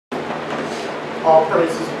All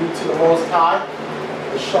praises be to the Most High.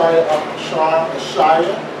 Yashaya,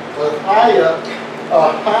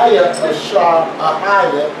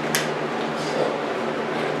 Ahaya.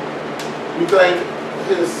 We thank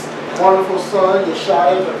His wonderful Son,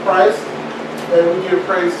 Yashaya the Christ, and we give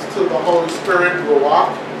praise to the Holy Spirit,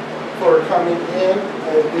 Ruach, for coming in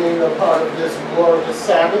and being a part of this glorious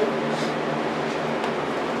Sabbath.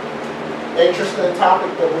 Interesting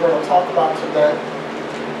topic that we're going to talk about today,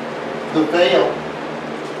 the veil.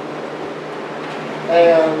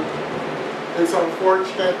 And it's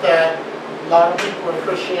unfortunate that a lot of people in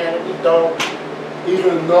Christianity don't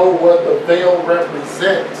even know what the veil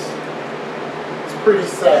represents. It's pretty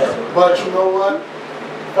sad. But you know what?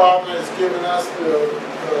 Father has given us the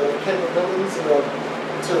capabilities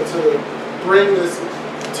to bring this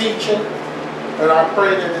teaching. And I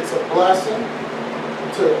pray that it's a blessing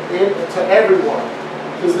to everyone.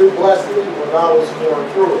 Because it blessed me when I was going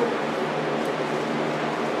through it.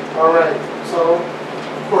 Alright, so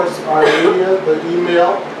of course our media, the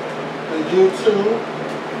email, the YouTube,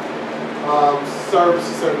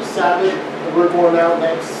 services every Sabbath. And we're going out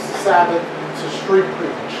next Sabbath to street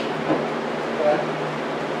preach. Okay?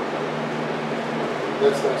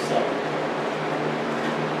 That's next Sabbath.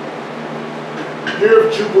 Year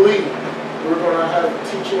of Jubilee. We're going to have a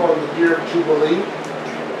teaching on the year of Jubilee.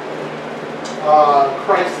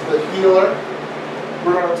 Christ the healer.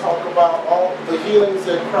 We're going to talk about all the healings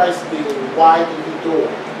that Christ did and why did He do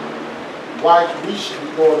them. Why we should be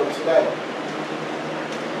doing them today.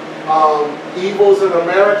 Evils in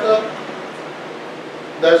America.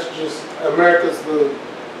 That's just America's the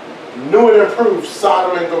new and improved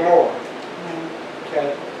Sodom and Gomorrah.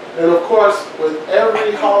 Okay. And of course, with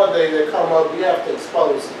every holiday that come up, we have to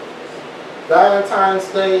expose it. Valentine's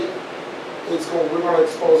Day. We're going to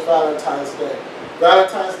expose Valentine's Day.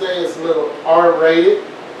 Valentine's Day is a little R-rated,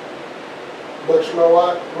 but you know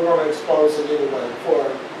what? We're going to expose it anyway for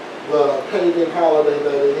the pagan holiday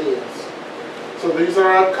that it is. So these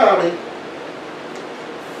are upcoming.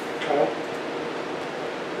 Okay.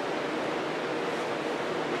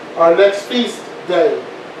 Our next feast day,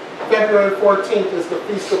 February 14th, is the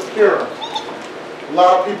Feast of Purim. A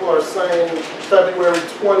lot of people are saying February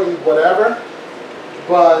 20 whatever,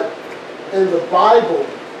 but in the Bible,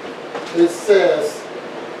 it says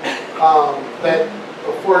that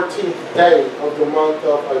the 14th day of the month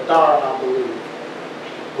of Adar, I believe,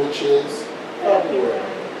 which is February.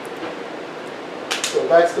 So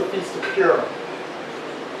that's the Feast of Purim.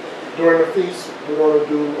 During the feast, we're going to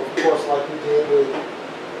do, of course, like we did with,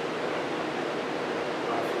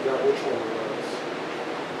 I forgot which one it was.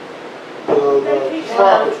 The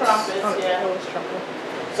trumpets. Yeah, it was trumpet.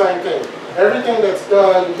 Same thing. Everything that's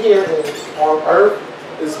done here on earth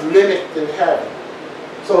is mimicked in heaven.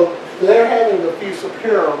 So they're having the Feast of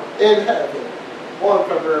Purim in heaven on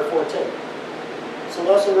February 14th. So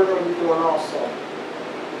that's what we're going to be doing also.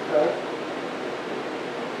 Okay?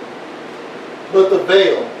 But the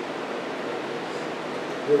veil,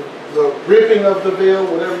 the ripping of the veil,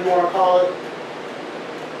 whatever you want to call it.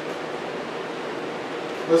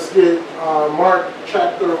 Let's get Mark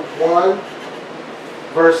chapter 1.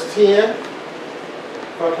 Verse 10, if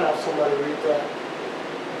I can have somebody read that.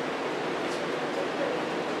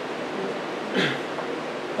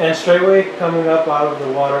 And straightway coming up out of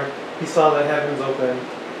the water, he saw the heavens open,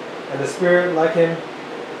 and the Spirit like a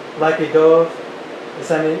dove,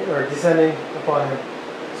 descending upon him.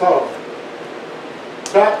 So,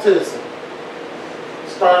 baptism.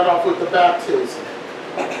 Started off with the baptism.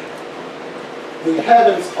 The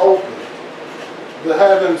heavens opened. The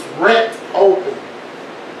heavens rent open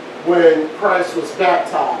when Christ was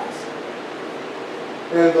baptized.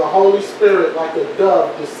 And the Holy Spirit, like a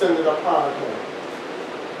dove, descended upon him.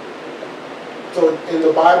 So in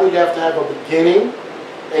the Bible, you have to have a beginning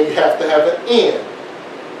and you have to have an end.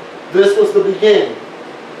 This was the beginning.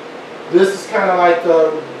 This is kind of like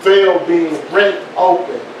the veil being rent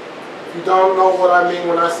open. If you don't know what I mean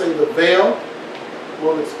when I say the veil,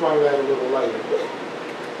 we'll explain that a little later.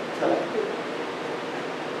 Okay.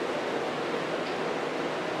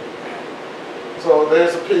 So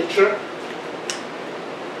there's a picture.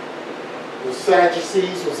 The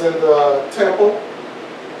Sadducees was in the temple.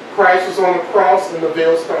 Christ was on the cross and the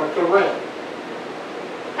veil started to rent.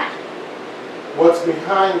 What's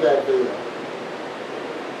behind that veil?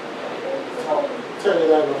 I'll tell you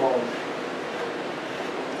that in a moment.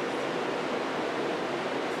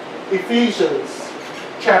 Ephesians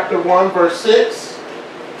chapter 1 verse 6.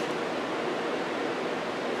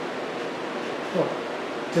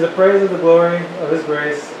 To the praise of the glory of His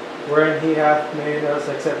grace, wherein He hath made us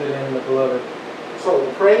accepted in the Beloved. So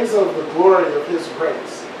the praise of the glory of His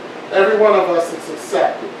grace. Every one of us is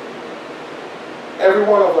accepted. Every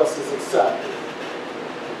one of us is accepted.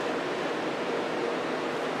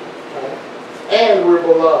 Okay? And we're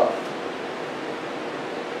beloved.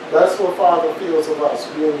 That's what Father feels of us,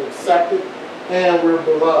 being accepted and we're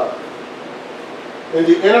beloved. In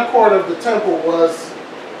the inner court of the temple was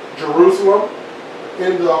Jerusalem.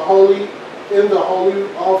 In the Holy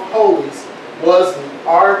of Holies was the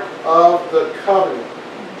Ark of the Covenant.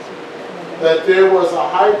 That there was a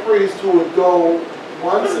high priest who would go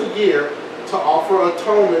once a year to offer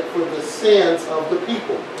atonement for the sins of the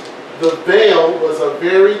people. The veil was a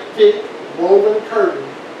very thick woven curtain,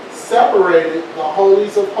 separated the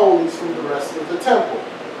holies of holies from the rest of the temple.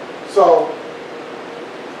 So,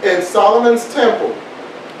 in Solomon's temple,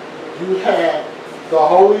 you had the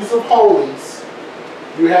holies of holies,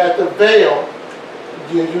 you had the veil,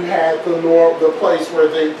 you had the place where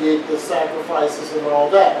they did the sacrifices and all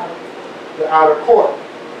that, the outer court.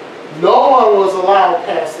 No one was allowed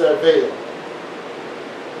past that veil.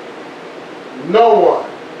 No one.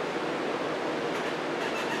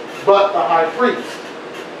 But the high priest.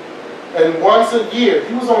 And once a year,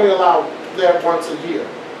 he was only allowed there once a year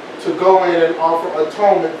to go in and offer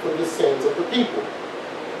atonement for the sins of the people.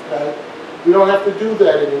 Okay? We don't have to do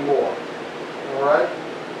that anymore. All right?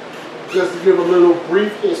 Just to give a little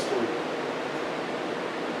brief history.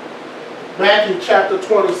 Matthew chapter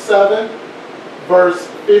 27, verse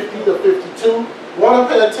 50 to 52. Want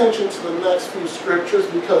to pay attention to the next few scriptures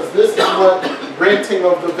because this is what renting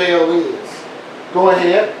of the veil is. Go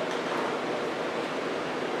ahead.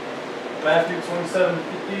 Matthew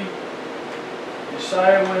 27:50.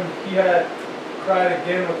 Yashaya, when he had cried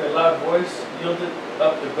again with a loud voice, yielded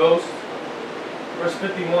up the ghost. Verse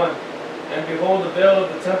 51. And behold, the veil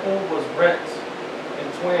of the temple was rent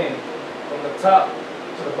in twain from the top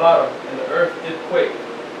to the bottom, and the earth did quake,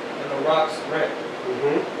 and the rocks rent.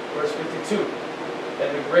 Verse 52.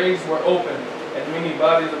 And the graves were opened, and many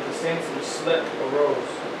bodies of the saints which slept arose.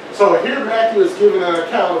 So here Matthew is giving an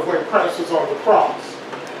account of when Christ was on the cross.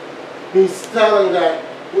 He's telling that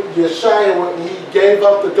Yashaya, when he gave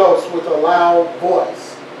up the ghost with a loud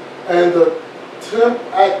voice. And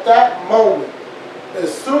at that moment,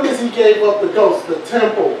 as soon as he gave up the ghost, the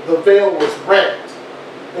temple, the veil was rent.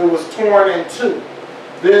 It was torn in two.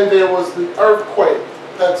 Then there was the earthquake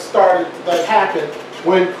that happened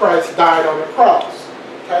when Christ died on the cross.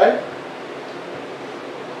 Okay?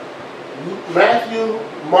 Matthew,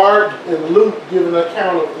 Mark, and Luke give an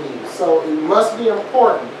account of these. So it must be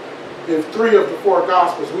important if 3 of the 4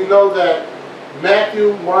 Gospels. We know that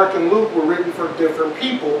Matthew, Mark, and Luke were written for different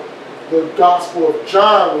people. The Gospel of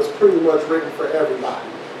John was pretty much written for everybody.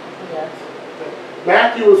 Yes.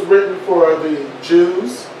 Matthew was written for the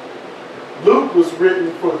Jews. Luke was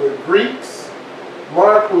written for the Greeks.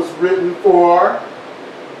 Mark was written for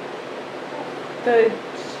The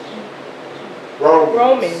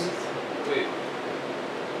Romans. Wait.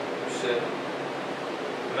 You said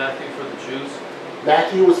Matthew for the Jews?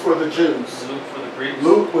 Matthew was for the Jews. Luke for the Greeks?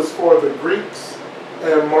 Luke was for the Greeks.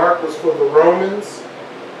 And Mark was for the Romans.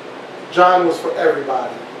 John was for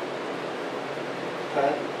everybody.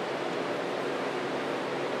 Okay?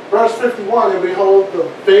 Verse 51, and behold, the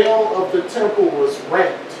veil of the temple was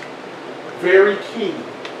rent. Very key.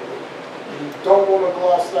 You don't want to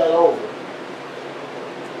gloss that over.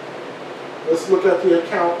 Let's look at the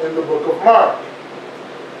account in the book of Mark.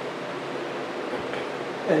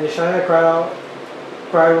 And Yashaya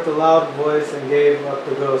cried with a loud voice and gave up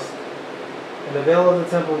the ghost. And the veil of the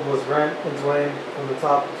temple was rent in twain from the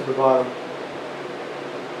top to the bottom.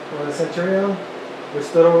 When the centurion, which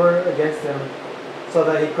stood over against him, saw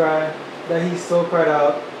that he still cried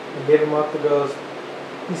out and gave him up the ghost,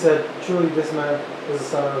 he said, "Truly this man is the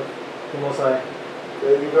Son of the Most High."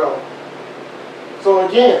 There you go. So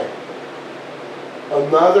again,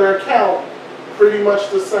 another account, pretty much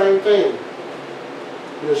the same thing.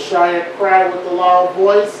 Yashaya cried with a loud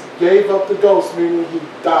voice, gave up the ghost, meaning he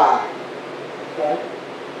died. Okay?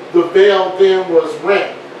 The veil then was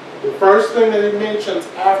rent. The first thing that he mentions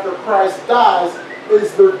after Christ dies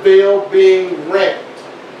is the veil being rent,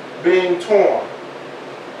 being torn.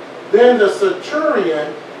 Then the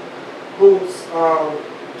centurion,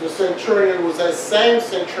 the centurion was that same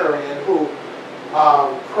centurion who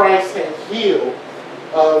Christ had healed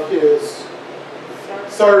of his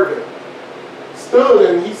servant, stood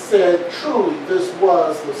and he said, "Truly, this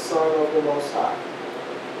was the Son of the Most High."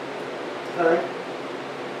 Okay?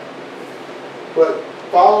 But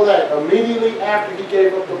follow that. Immediately after he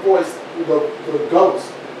gave up the voice, the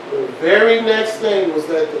ghost, the very next thing was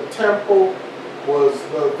that the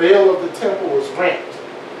veil of the temple was rent.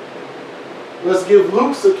 Let's give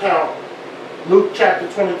Luke's account Luke chapter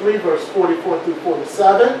 23, verse 44 through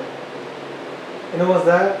 47. And it was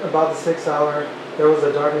that about the 6th hour there was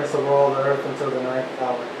a darkness over all the earth until the 9th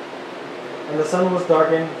hour. And the sun was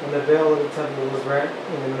darkened, and the veil of the temple was rent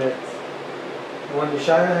in the midst. And when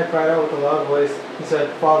Yashaya had cried out with a loud voice, he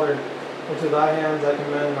said, Father, into thy hands I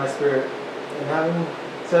commend my spirit. And having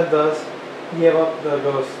said thus, he gave up the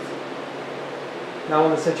ghost. Now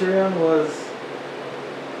when the centurion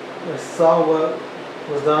saw what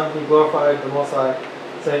was done, he glorified the Most High,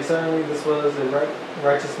 saying, certainly this was a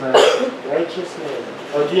righteous man. Righteous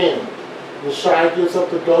man. Again, Yashaya gives up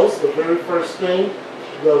the ghost. The very first thing,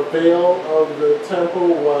 the veil of the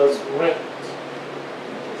temple was rent.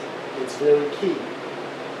 It's very key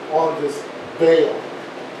on this veil.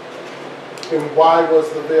 And why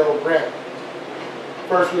was the veil rent?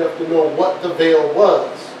 First, we have to know what the veil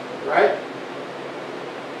was, right?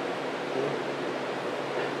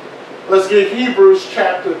 Let's get Hebrews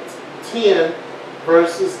chapter 10,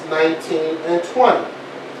 verses 19 and 20.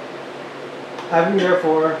 Having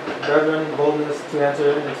therefore, brethren, boldness to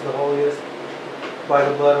enter into the holiest by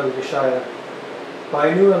the blood of Yashaya, by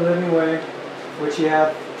a new and living way, which he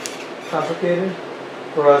hath consecrated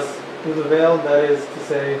for us through the veil, that is to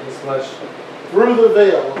say, his flesh. Through the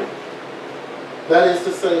veil, that is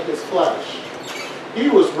to say, his flesh. He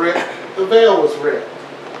was rent, the veil was rent.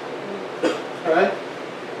 Okay?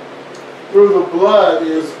 Through the blood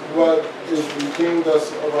is what is redeemed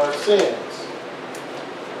us of our sins.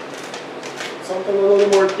 Something a little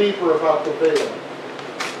more deeper about the veil.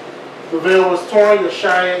 The veil was torn.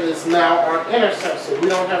 Yashaya is now our intercessor. We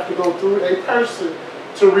don't have to go through a person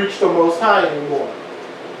to reach the Most High anymore.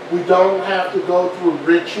 We don't have to go through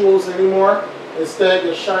rituals anymore. Instead,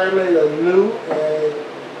 Yashaya made a new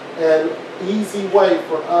and easy way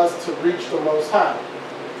for us to reach the Most High.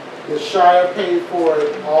 Yashaya paid for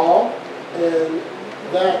it all, and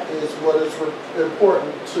that is what is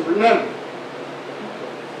important to remember.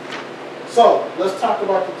 So, let's talk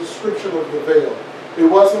about the description of the veil. It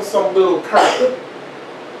wasn't some little curtain.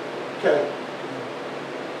 Okay.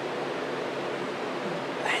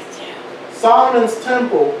 Solomon's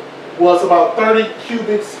temple was about 30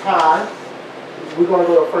 cubits high. We're going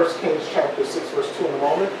to go to 1 Kings chapter 6, verse 2 in a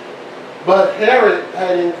moment. But Herod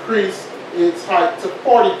had increased its height to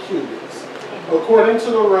 40 cubits. According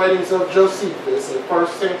to the writings of Josephus, a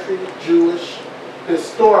first century Jewish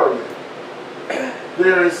historian,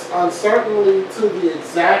 there is uncertainty to the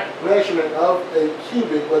exact measurement of a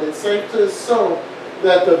cubit, but it's safe to assume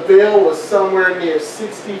that the veil was somewhere near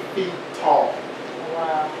 60 feet tall.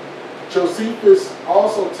 Wow. Josephus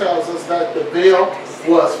also tells us that the veil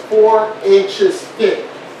was 4 inches thick,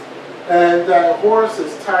 and that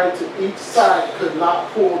horses tied to each side could not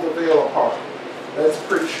pull the veil apart. That's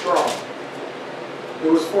pretty strong. It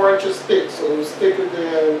was 4 inches thick, so it was thicker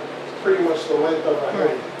than pretty much the length of a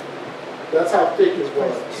hand. That's how thick it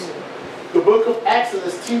was. The book of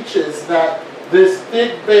Exodus teaches that this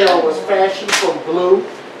thick veil was fashioned from blue,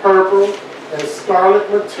 purple, and scarlet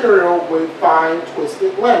material with fine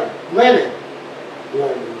twisted linen.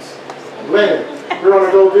 We're going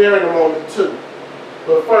to go there in a moment too.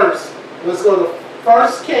 But first, let's go to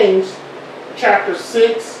 1 Kings chapter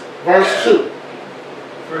 6, verse 2.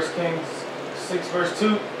 1 Kings 6, verse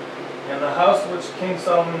 2. And the house which King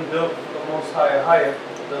Solomon built for the Most High,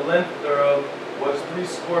 the length thereof was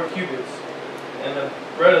 60 cubits, and the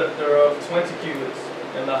breadth thereof 20 cubits,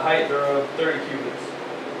 and the height thereof 30 cubits.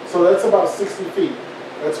 So that's about 60 feet.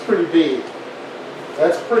 That's pretty big.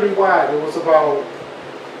 That's pretty wide. It was about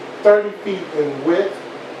 30 feet in width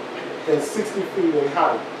and 60 feet in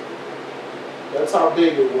height. That's how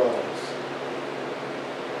big it was.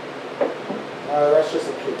 That's just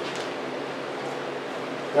a picture.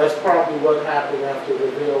 That's probably what happened after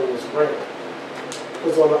the veil was rent.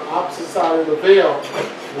 Because on the opposite side of the veil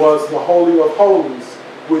was the Holy of Holies,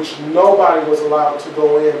 which nobody was allowed to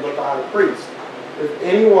go in but the high priest. If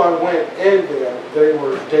anyone went in there, they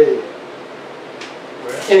were dead.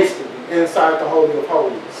 Where? Instantly, inside the Holy of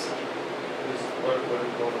Holies. What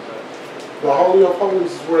was that? The Holy of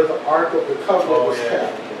Holies is where the Ark of the Covenant was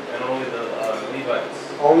kept. And only the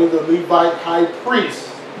Levites. Only the Levite high priest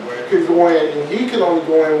could go in, and he could only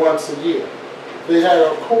go in once a year. They had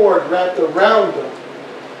a cord wrapped around him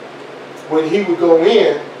when he would go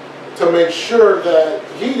in to make sure that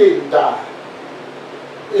he didn't die.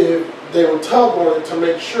 If they would tug on it to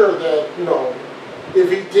make sure that, if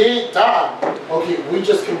he did die, okay, we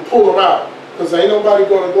just can pull him out. Because ain't nobody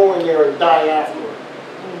going to go in there and die afterward.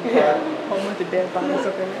 Yeah, home with the dead bodies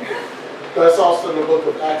up in there. That's also in the book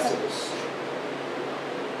of Exodus.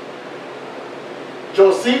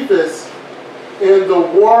 Josephus in the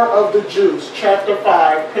War of the Jews, chapter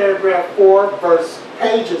 5, paragraph 4,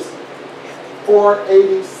 pages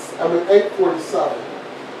 847.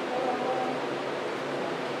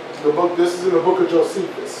 This is in the book of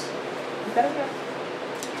Josephus. Is that okay?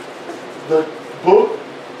 The book,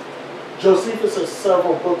 Josephus has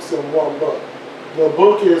several books in one book. The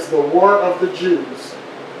book is The War of the Jews.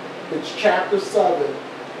 It's chapter 7,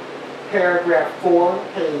 paragraph 4,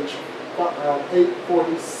 page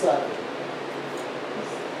 847.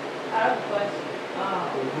 I have a question.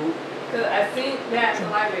 Because I think that in the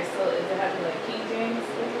library, so is it having like King James?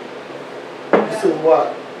 You said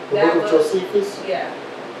what? The That book of was- Josephus? Yeah.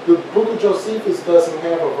 The book of Josephus doesn't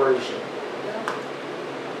have a version.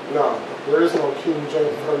 No, there is no King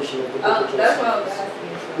James version of the book of Josephus. That's what I was asking.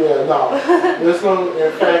 Yeah, no. There's no,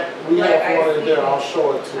 in fact, we Like have I one in see. there. I'll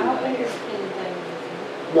show it to I don't you. think it's King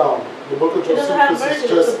James. No, the book of It doesn't have a Josephus is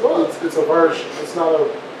version, just, it's a book. it's a version. It's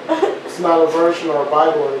not a version or a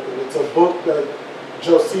Bible or anything. It's a book that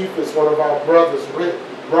Josephus, one of our brothers,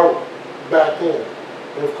 wrote back then.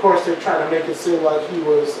 And of course, they're trying to make it seem like he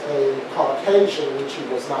was a Caucasian, which he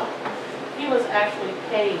was not. He was actually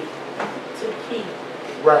paid to keep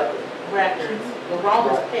Right. records. The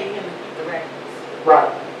Romans Right. paid him to keep the records.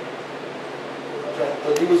 Right. Okay.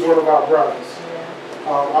 But he was one of our brothers.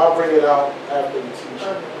 I'll bring it out after the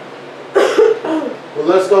teaching. Well,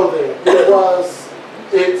 let's go there.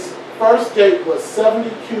 Its first gate was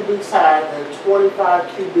 70 cubits high and 25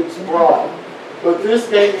 cubits broad. But this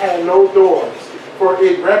gate had no doors, for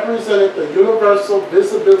it represented the universal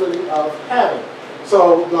visibility of heaven.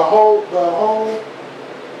 So the whole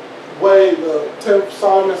way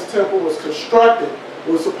Solomon's temple was constructed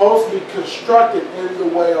was supposed to be constructed in the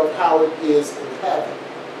way of how it is in heaven.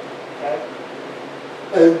 Okay?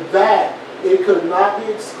 And that it could not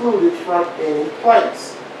be excluded from any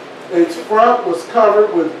place. Its front was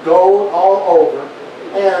covered with gold all over,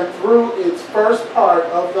 and through its first part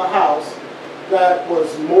of the house that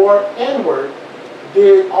was more inward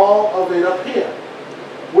did all of it appear,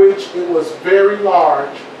 which it was very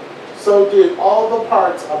large. So did all the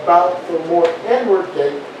parts about the more inward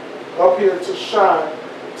gate appear to shine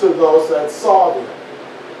to those that saw them.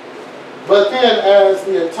 But then, as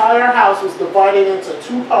the entire house was divided into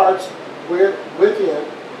two parts within,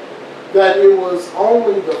 that it was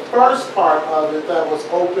only the first part of it that was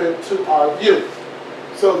open to our view.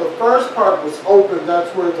 So the first part was open, that's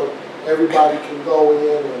where everybody can go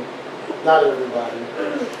in, and not everybody,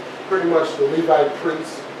 pretty much the Levite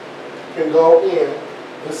priests can go in.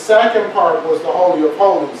 The second part was the Holy of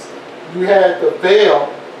Holies. You had the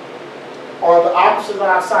veil. On the opposite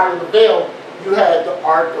side of the veil, you had the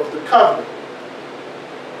Ark of the Covenant.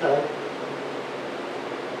 Okay?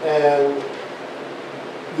 And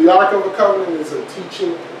the Ark of the Covenant is a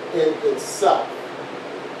teaching in itself.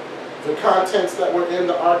 The contents that were in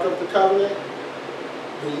the Ark of the Covenant,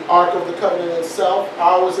 the Ark of the Covenant itself,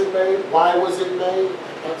 how was it made, why was it made,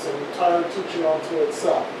 that's an entire teaching unto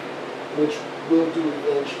itself, which we'll do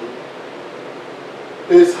eventually.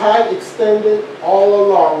 Its height extended all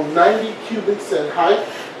along 90 cubits in height,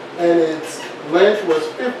 and its length was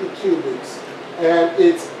 50 cubits, and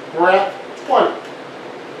its breadth 20.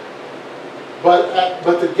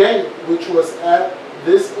 But the gate, which was at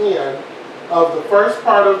this end of the first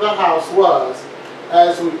part of the house, was,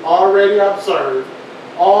 as we already observed,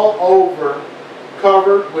 all over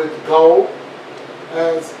covered with gold,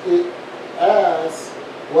 as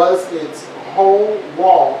was its whole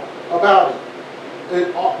wall about it.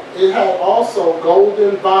 It had also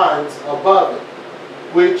golden vines above it,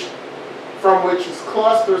 from which its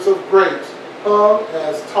clusters of grapes hung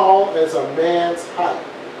as tall as a man's height.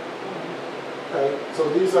 Okay, so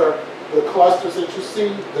these are the clusters that you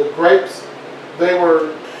see. The grapes, they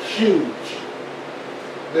were huge.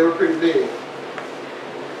 They were pretty big.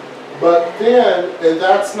 But then, and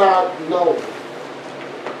that's not known.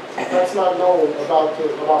 That's not known about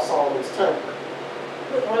Solomon's temple.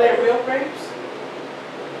 Were they real grapes?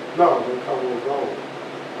 No, they come with gold.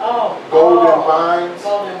 Oh. Golden vines.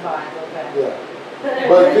 Golden vines, okay. Yeah.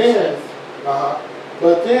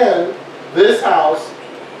 But then, this house,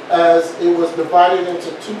 as it was divided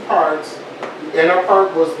into two parts, the inner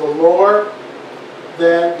part was the lower,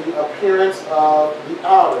 then the appearance of the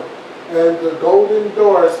outer. And the golden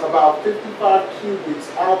doors, about 55 cubits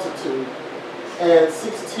altitude and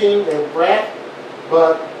 16 in breadth.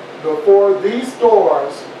 But before these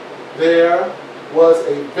doors, there was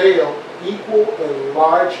a veil equal in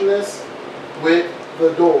largeness with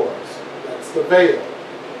the doors. That's the veil.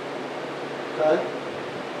 Okay?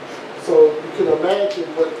 So you can imagine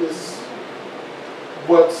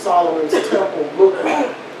what Solomon's temple looked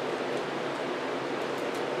like.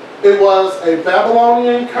 It was a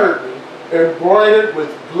Babylonian curtain embroidered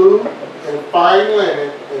with blue and fine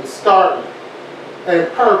linen and scarlet and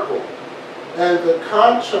purple. And the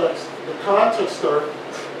contrastor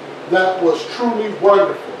that was truly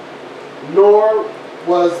wonderful. Nor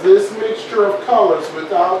was this mixture of colors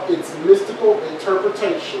without its mystical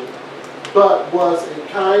interpretation, but was a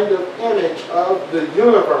kind of image of the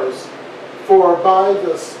universe, for by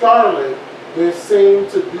the scarlet there seemed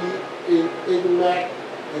to be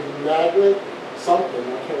immaculate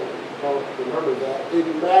something, I can't remember that,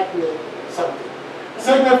 immaculate something,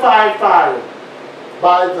 signified fire,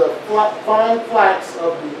 by the fine flax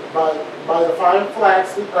of the, by the fine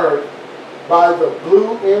flax of the earth, by the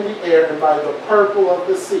blue in the air, and by the purple of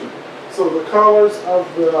the sea. So the colors of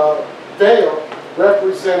the veil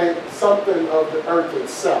represented something of the earth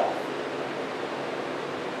itself.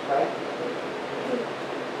 Okay?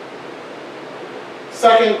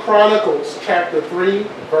 2 Chronicles chapter 3,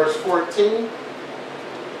 verse 14.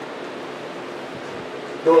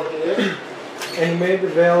 Go ahead. And he made the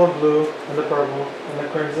veil of blue, and the purple, and the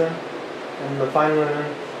crimson, and the fine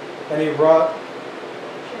linen, and he wrought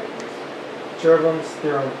cherubims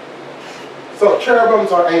through them. So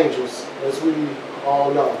cherubims are angels, as we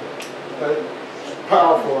all know. Okay?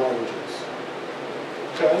 Powerful angels.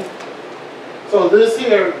 Okay? So this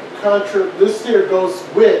here goes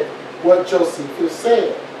with what Josephus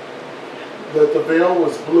said. That the veil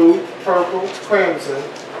was blue, purple, crimson,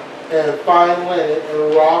 and fine linen,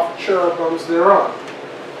 and wrought cherubims thereon.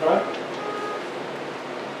 Okay?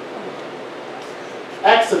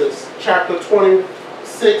 Exodus chapter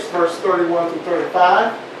 26, verse 31 through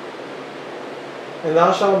 35. And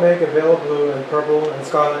thou shalt make a veil of blue, and purple, and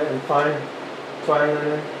scarlet, and fine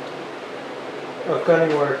linen, of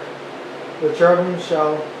cunning work. The cherubim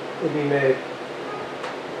shall it be made.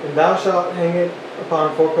 And thou shalt hang it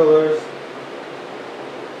upon 4 pillars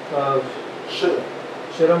of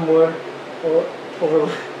shittim wood,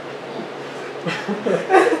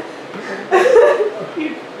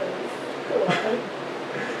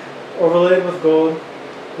 overlaid with gold.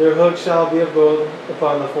 Their hooks shall be of gold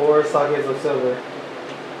upon the 4 sockets of silver.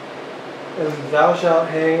 And thou shalt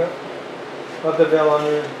hang up the veil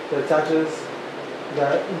under the attaches,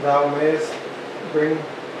 that thou mayest bring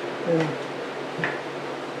in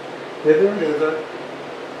hither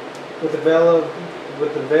with the veil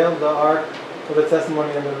the ark of the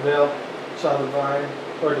testimony, and the veil shall divide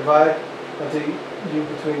unto you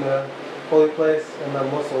between the holy place and the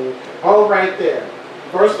most holy. All right there.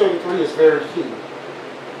 Verse 33 is very key.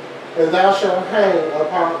 And thou shalt hang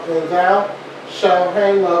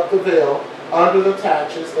up the veil under the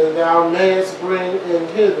taches, and thou mayest bring in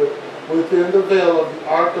hither within the veil of the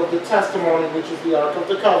ark of the testimony, which is the ark of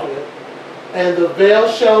the covenant. And the veil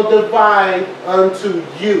shall divide unto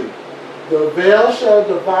you. The veil shall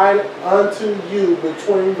divide unto you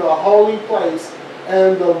between the holy place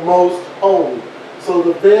and the most holy. So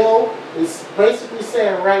the veil is basically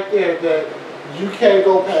saying right there that you can't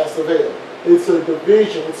go past the veil. It's a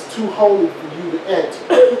division. It's too holy for you to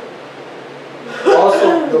enter.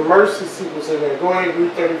 Also, the mercy seat was in there. Go ahead and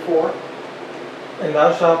read 34. And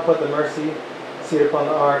thou shalt put the mercy seat upon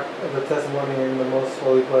the ark of the testimony in the most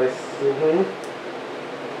holy place.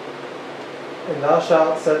 And thou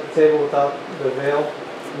shalt set the table without the veil,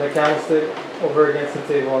 and the candlestick over against the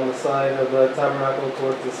table on the side of the tabernacle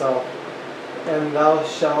towards the south. And thou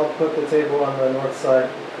shalt put the table on the north side.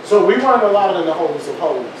 So we weren't allowed in the holies of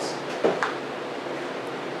holies.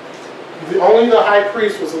 Only the high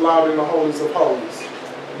priest was allowed in the holies of holies.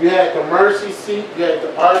 You had the mercy seat, you had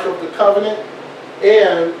the ark of the covenant,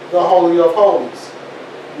 and the holy of holies,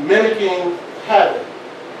 mimicking heaven,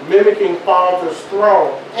 mimicking Father's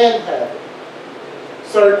throne in heaven.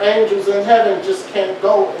 Certain angels in heaven just can't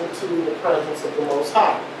go into the presence of the Most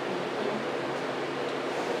High.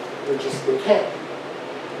 They can't.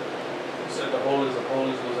 You said the holies of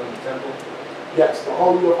holies was in the temple? Yes, the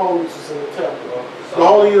holy of holies is in the temple.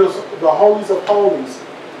 Oh, The holies of holies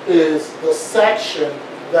is the section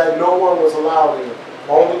that no one was allowed in.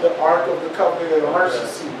 Only the ark of the covenant and the mercy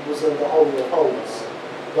seat was in the holy of holies.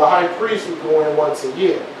 The high priest would go in once a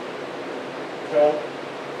year. Okay.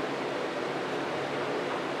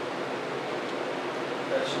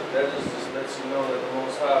 That just lets you know that the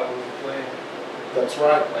Most High was playing. That's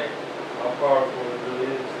right. Like how powerful it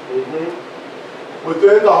really is.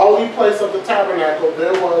 Within the holy place of the tabernacle,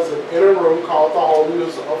 there was an inner room called the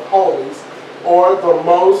Holies of Holies, or the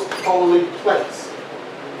most holy place.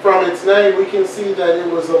 From its name, we can see that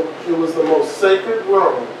it was the most sacred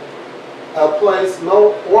room, a place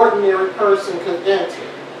no ordinary person could enter.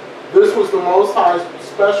 This was the Most High's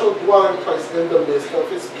special dwelling place in the midst of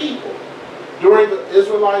His people. During the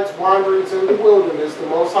Israelites' wanderings in the wilderness, the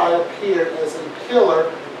Most High appeared as a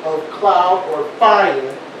pillar of cloud or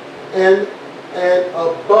fire in and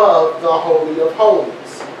above the Holy of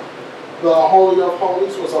Holies. The Holy of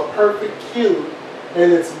Holies was a perfect cube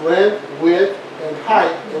in its length, width, and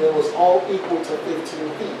height, and it was all equal to 15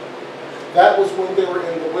 feet. That was when they were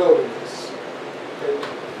in the wilderness.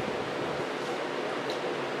 Okay.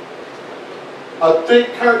 A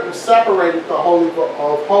thick curtain separated the Holy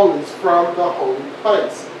of Holies from the holy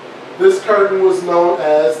place. This curtain was known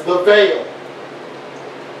as the veil.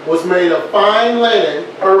 Was made of fine linen,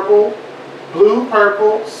 purple,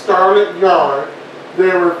 blue-purple, scarlet yarn.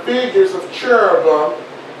 There were figures of cherubim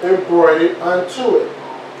embroidered unto it.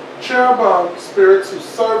 Cherubim, spirits who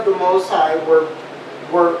served the Most High, were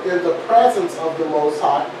in the presence of the Most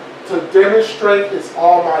High to demonstrate His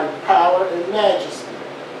almighty power and majesty.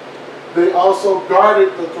 They also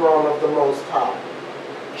guarded the throne of the Most High.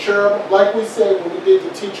 Cherubim, like we said when we did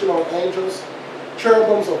the teaching on angels,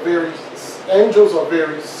 angels are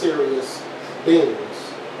very serious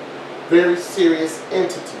beings, very serious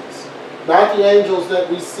entities. Not the angels that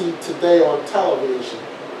we see today on television,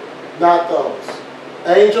 not those.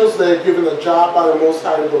 Angels, they're given a job by the Most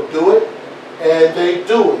High to go do it, and they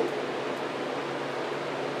do it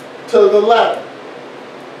to the letter.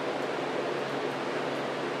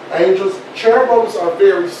 Angels, cherubims are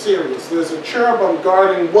very serious. There's a cherubim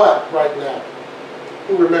guarding what right now?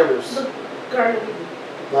 Who remembers? The Garden of Eden.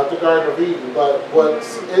 Not the Garden of Eden, but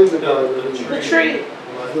what's in the Garden of Eden? The tree.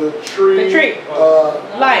 The tree. The tree.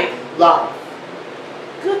 Life. Life.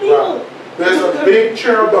 Good evil. Right. There's a big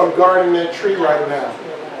cherubim guarding that tree right now.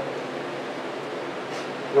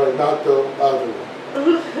 Right, not the other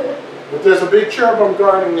one. But there's a big cherubim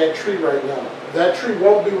guarding that tree right now. That tree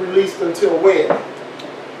won't be released until when?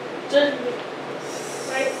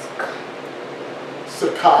 Right.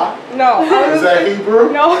 Sukkah? No. Is that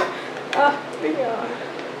Hebrew? No.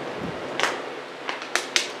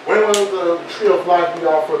 When will the tree of life be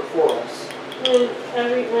offered for us?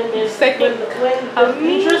 Sacred.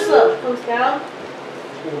 When Jerusalem comes down.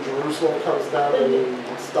 When Jerusalem comes down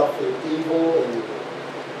and stuff and evil and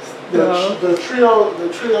the tree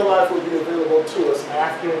of life will be available to us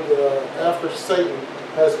after Satan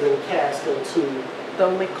has been cast into The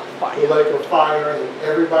lake of the fire. lake of fire, and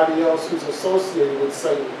everybody else who's associated with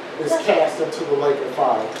Satan is cast into the lake of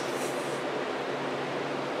fire.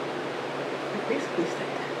 Basically said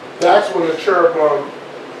that. That's when the cherubim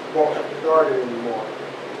won't have to guard it anymore.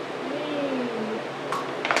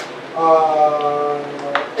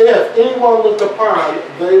 If anyone looked upon,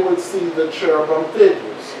 they would see the cherubim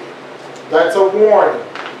figures. That's a warning.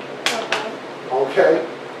 Okay?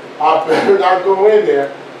 I better not go in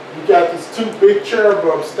there. You got these two big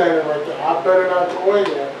cherubim standing right there. I better not go in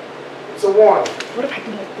there. It's a warning. What if I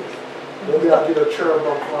do like this? Maybe I'll get a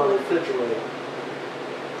cherubim from our refrigerator.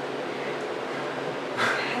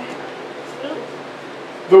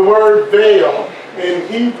 The word veil in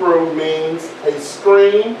Hebrew means a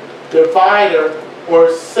screen, divider,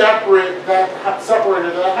 or separator that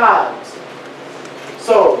hides.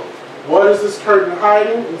 So, what is this curtain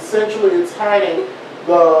hiding? Essentially, it's hiding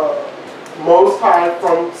the Most High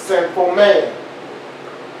from sinful man.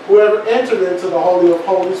 Whoever entered into the Holy of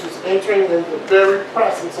Holies was entering in the very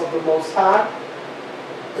presence of the Most High.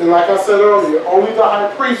 And like I said earlier, only the high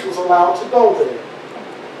priest was allowed to go there.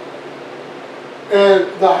 And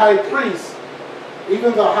the high priest,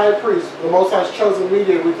 even the high priest, the Most High's chosen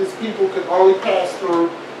mediator with his people, could only pass through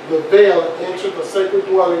the veil and enter the sacred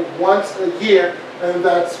dwelling once a year, and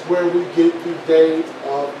that's where we get the Day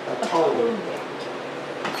of Atonement.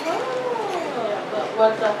 Yeah, but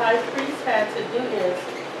what the high priest had to do is,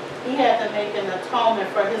 he had to make an atonement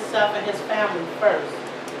for himself and his family first.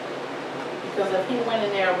 Because if he went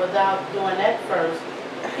in there without doing that first,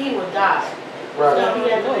 he would die. Right. So he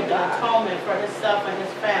had to make an atonement for himself and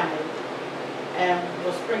his family, and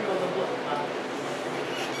will sprinkle the blood.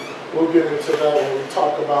 We'll get into that when we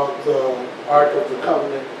talk about the Ark of the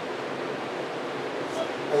Covenant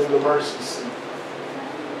and the mercy seat.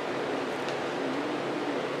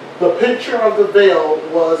 The picture of the veil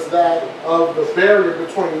was that of the barrier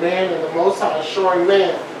between man and the Most High, showing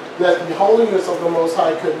man that the holiness of the Most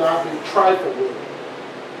High could not be trifled with.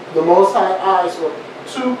 The Most High eyes were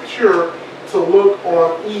too pure to look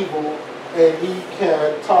on evil, and he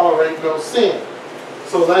can tolerate no sin.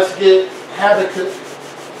 So let's get Habakkuk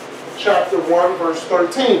chapter 1, verse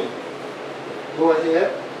 13. Go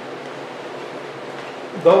ahead.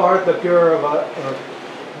 Thou art the pure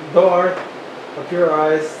thou art of pure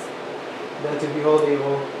eyes than to behold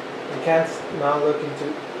evil, and canst not look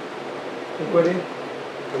into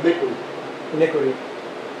iniquity.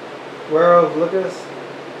 Whereof lookest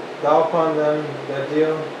thou upon them that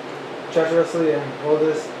deal treacherously, and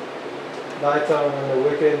holdest thy tongue when the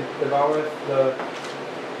wicked devoureth the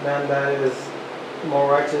man that is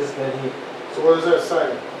more righteous than he. So what is that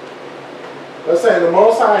saying? Let's say the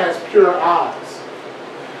Most High has pure eyes,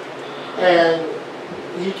 and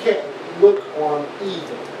he can't look on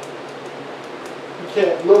evil. He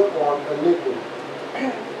can't look on iniquity.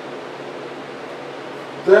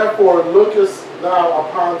 Therefore lookest thou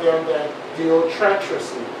upon them that deal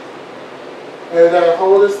treacherously, and that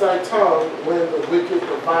holdest thy tongue when the wicked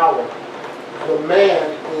devour. The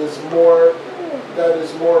man that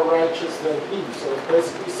is more righteous than he. So it's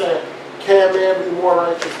basically saying, can man be more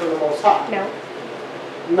righteous than the Most High? No.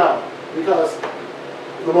 No, because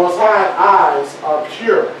the Most High eyes are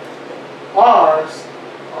pure. Ours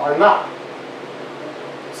are not.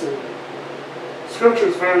 See, Scripture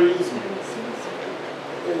is very easy.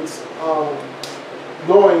 It's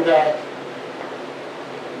knowing that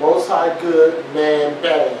Most High good, man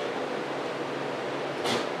bad.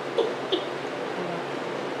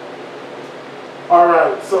 All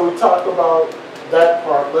right, so we talked about that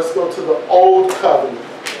part. Let's go to the Old Covenant.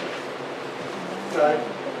 Okay?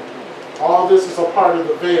 All this is a part of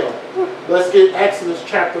the veil. Let's get Exodus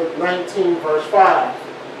chapter 19, verse 5.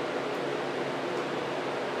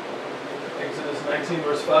 Exodus 19,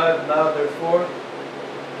 verse 5. Now therefore,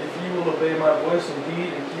 if you will obey my voice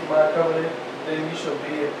indeed and keep my covenant, then you shall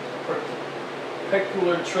be a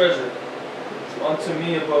peculiar treasure unto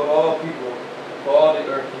me above all people, for all the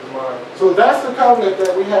earth is mine. So that's the covenant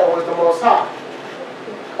that we have with the Most High.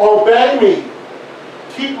 Obey me,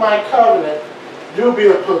 keep my covenant, you'll be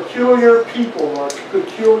a peculiar people or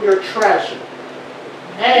peculiar treasure.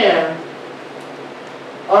 And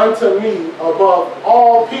unto me above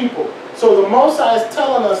all people. So the Most High is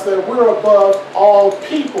telling us that we're above all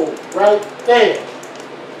people right there.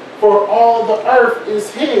 For all the earth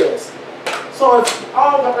is his. So if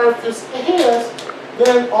all the earth is his,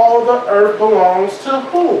 then all the earth belongs to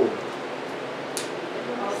who?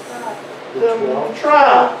 The 12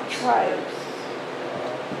 tribes.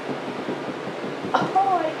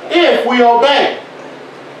 If we obey.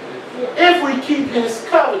 If we keep his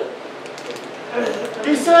covenant.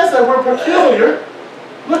 He says that we're peculiar.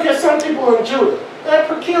 Look at some people in Judah. They're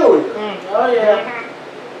peculiar. Oh yeah.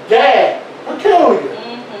 Gad, peculiar.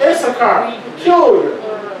 Issachar, peculiar.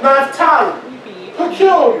 Naphtali,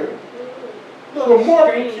 peculiar. A little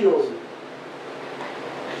more peculiar.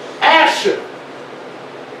 Asher,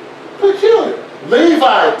 peculiar.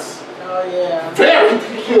 Levites, Oh yeah. very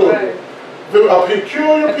peculiar. A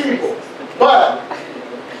peculiar people. But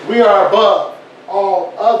we are above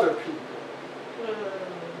all other people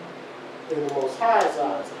in the Most High's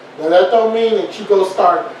eyes. Now that don't mean that you go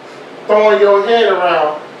start throwing your head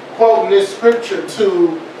around quoting this scripture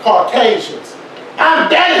to Caucasians. I'm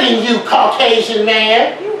better than you, Caucasian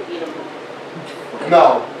man.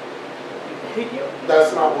 No.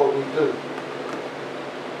 That's not what we do.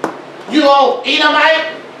 You old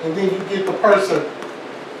Edomite? And then you get the person,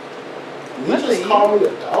 you just call me a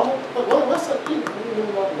dog? What's a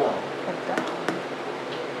Edom? No.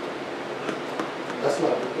 That's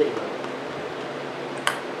not the thing.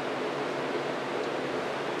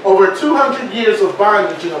 Over 200 years of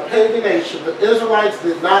bondage in a pagan nation, the Israelites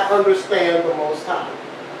did not understand the Most High.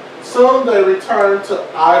 Soon they returned to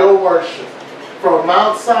idol worship. From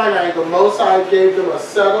Mount Sinai, the Most High gave them a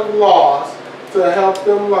set of laws to help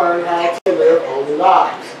them learn how to live holy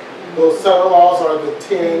lives. Those set of laws are the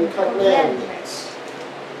 10 Commandments.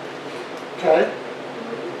 Okay?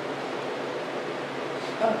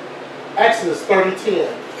 Exodus 30:10.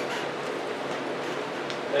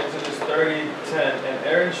 Exodus 30:10. And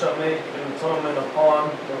Aaron shall make an atonement upon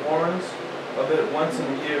the horns of it once in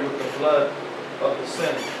a year with the blood of the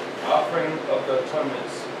sin, offering of the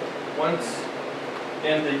atonements. Once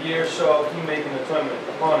in the year shall he make an atonement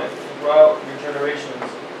upon it throughout your generations.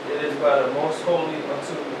 It is by the most holy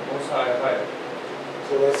unto the Most High.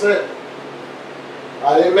 So that's it.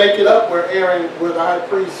 I didn't make it up where the high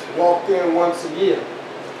priest walked in once a year.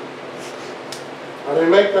 I didn't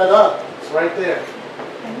make that up. It's right there.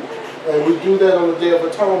 And we do that on the Day of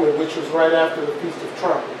Atonement, which was right after the Feast of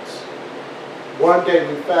Trumpets. One day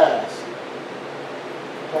we fast.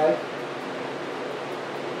 Okay?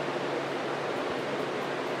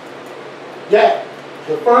 Yeah.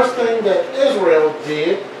 The first thing that Israel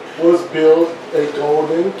did was build a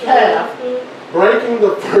golden calf, breaking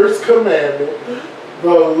the first commandment. The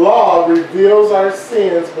law reveals our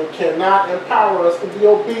sins but cannot empower us to be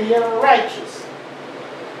obedient and righteous.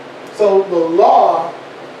 So the law,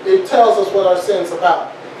 it tells us what our sin's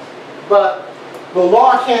about. But the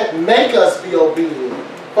law can't make us be obedient.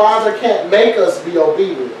 Father can't make us be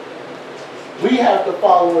obedient. We have to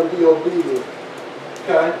follow and be obedient.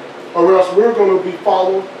 Okay? Or else we're going to be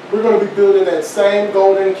building that same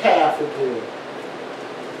golden calf again.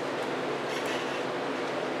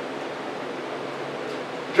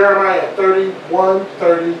 Jeremiah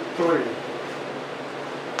 31:33.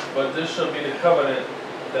 But this shall be the covenant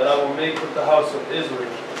that I will make with the house of Israel.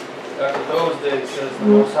 After those days, says the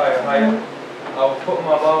Most High, Yashaya, I will put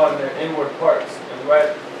my law in their inward parts and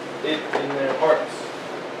write it in their hearts.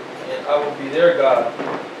 And I will be their God,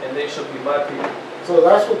 and they shall be my people. So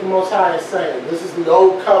that's what the Most High is saying. This is the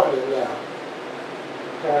old covenant now.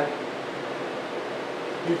 Okay?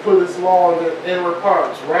 He put his law in their inward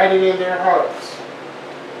parts, writing in their hearts.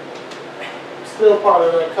 Still part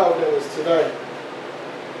of that covenant is today.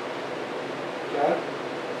 Okay?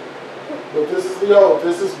 But this is the old.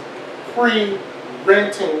 This is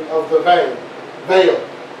pre-renting of the veil.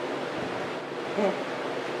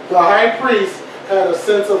 The high priest had a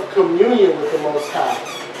sense of communion with the Most High.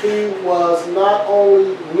 He was not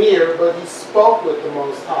only near, but he spoke with the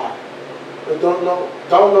Most High. I don't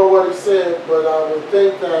know what he said, but I would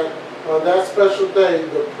think that on that special day,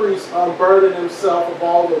 the priest unburdened himself of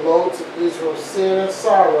all the loads of Israel's sin and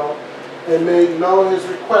sorrow, and made known his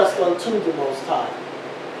request unto the Most High.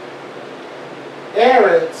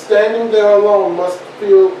 Aaron, standing there alone, must be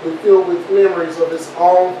filled with memories of his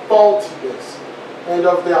own faultiness and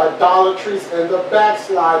of the idolatries and the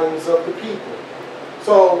backslidings of the people.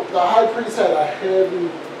 So the high priest had a heavy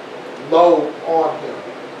load on him.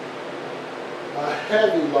 A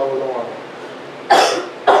heavy load on him.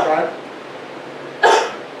 Right?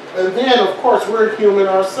 And then, of course, we're human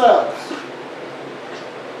ourselves.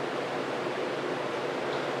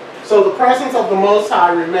 So the presence of the Most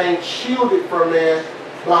High remained shielded from man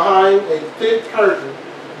behind a thick curtain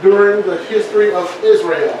during the history of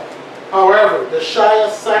Israel. However,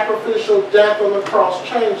 Yashaya's sacrificial death on the cross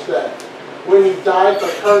changed that. When he died, the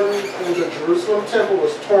curtain in the Jerusalem temple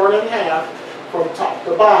was torn in half from top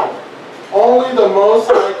to bottom. Only the Most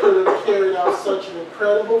High could have carried out such an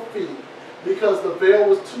incredible feat because the veil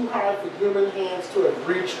was too high for human hands to have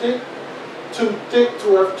reached it, too thick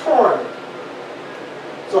to have torn it.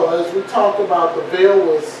 So as we talked about, the veil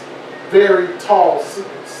was very tall,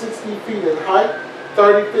 60 feet in height,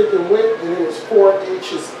 30 feet in width, and it was 4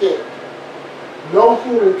 inches thick. No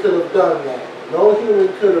human could have done that. No human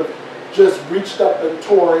could have just reached up and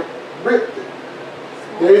tore it, ripped it.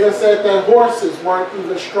 They even said that horses weren't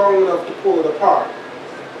even strong enough to pull it apart.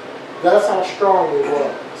 That's how strong it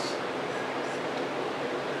was.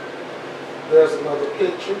 There's another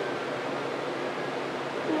picture.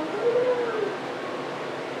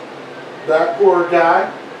 That poor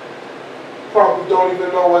guy probably don't even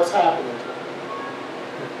know what's happening.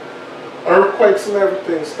 Earthquakes and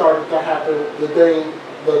everything started to happen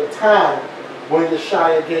the time when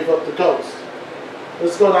Yashaya gave up the ghost.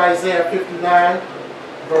 Let's go to Isaiah 59,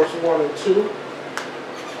 verse 1 and 2.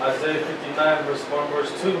 Isaiah 59, verse 1,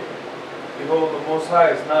 verse 2. Behold, the Most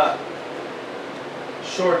High is not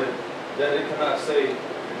shorted, that it cannot save,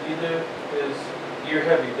 neither is ear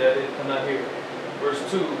heavy, that it cannot hear. Verse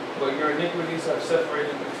 2, but your iniquities have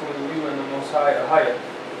separated between you and the Most High, Yashaya,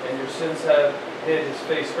 and your sins have hid his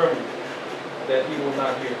face from you, that he will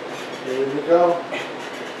not hear. There you go.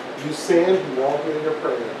 You sin, he won't hear your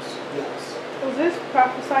prayers. Yes. Was this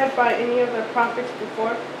prophesied by any of the prophets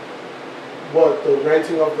before? What, the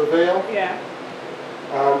renting of the veil? Yeah.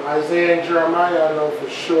 Isaiah and Jeremiah, I know for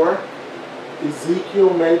sure.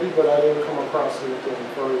 Ezekiel maybe, but I didn't come across anything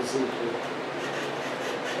for Ezekiel.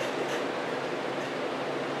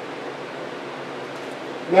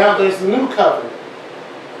 Now there's the new covenant.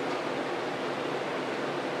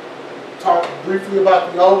 Talk briefly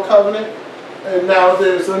about the old covenant, and now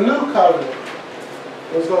there's a new covenant.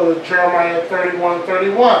 Let's go to Jeremiah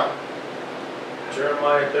 31:31.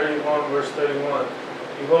 Jeremiah 31, verse 31.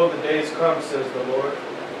 Behold, the days come, says the Lord,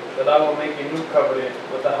 that I will make a new covenant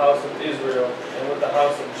with the house of Israel and with the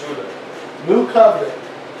house of Judah. New covenant.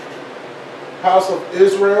 House of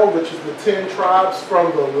Israel, which is the 10 tribes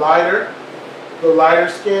from the lighter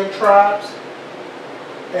skinned tribes,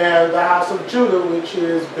 and the house of Judah, which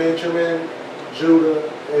is Benjamin, Judah,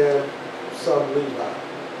 and some Levi.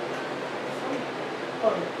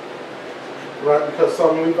 Right, because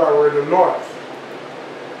some Levi were in the north.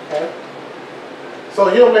 Okay? So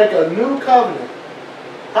he'll make a new covenant.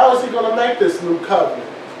 How is he going to make this new covenant?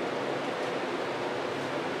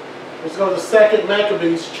 Let's go to 2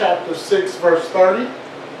 Maccabees chapter 6, verse 30.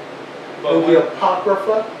 In the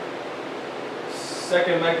Apocrypha.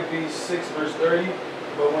 2 Maccabees 6, verse 30.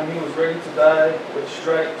 But when he was ready to die with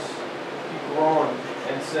stripes, he groaned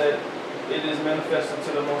and said, it is manifest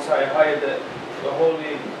unto the Most High, that the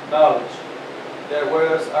holy knowledge, that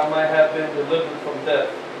whereas I might have been delivered from death,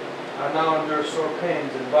 I now endure sore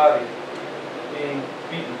pains in body, being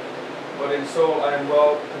beaten, but in soul I am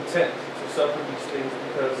well content to suffer these things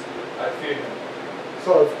because I fear him.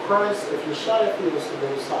 So if Yashaya feels the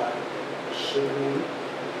Most High, should we?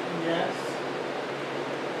 Yes.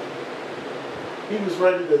 He was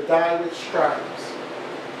ready to die with stripes.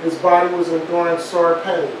 His body was enduring sore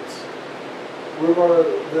pains.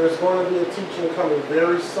 There's going to be a teaching coming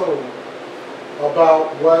very soon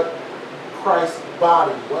about what Christ's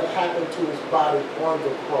body, what happened to his body on the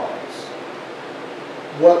cross,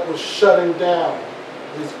 what was shutting down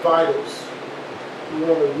his vitals. We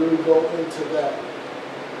want to really go into that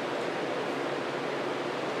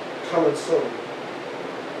coming soon.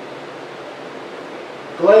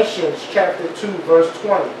 Galatians chapter 2, verse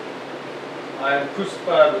 20. I am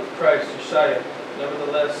crucified with Christ, Yashaya.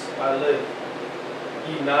 Nevertheless I live.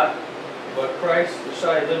 Ye not, but Christ,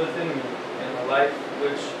 Yashaya, liveth in me, and the life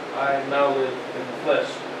which I now live in the flesh,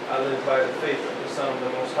 I live by the faith of the Son of the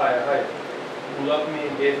Most High, who loved me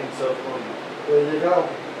and gave himself for me. There you go.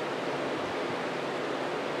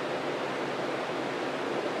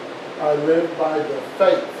 I live by the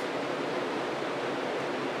faith.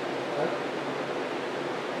 Okay.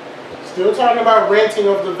 Still talking about renting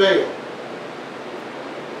of the veil.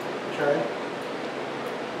 Okay.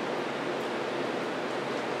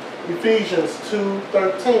 Ephesians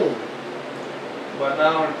 2:13. But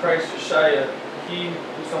now in Christ Yashaya, he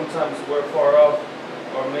who sometimes were far off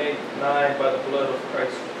are made nigh by the blood of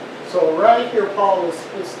Christ. So right here Paul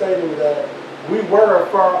is stating that we were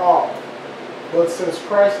afar off. But since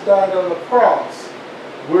Christ died on the cross,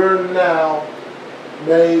 we're now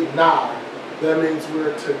made nigh. That means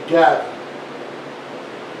we're together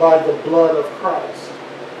by the blood of Christ.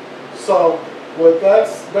 So what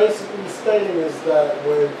that's basically stating is that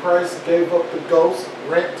when Christ gave up the ghost,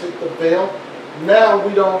 rented the veil, now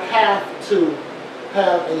we don't have to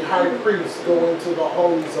have a high priest go into the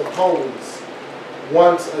holies of holies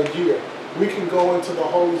once a year. We can go into the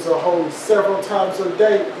holies of holies several times a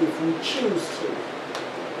day if we choose to.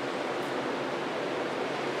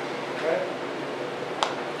 Okay?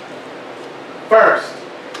 First,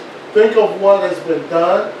 think of what has been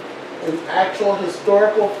done. An actual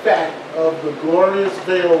historical fact of the glorious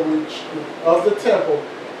veil which of the temple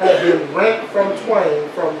had been rent from twain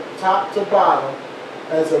from top to bottom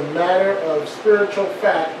as a matter of spiritual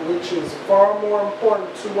fact, which is far more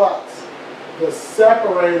important to us. The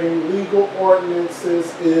separating legal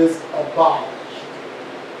ordinances is abolished.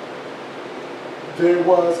 There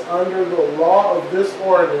was under the law of this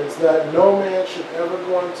ordinance that no man should ever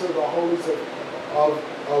go into the holies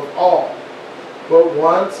of all, but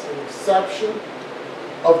once an exception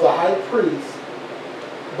of the high priest,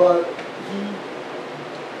 but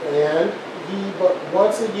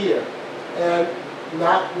once a year, and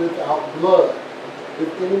not without blood.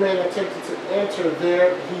 If any man attempted to enter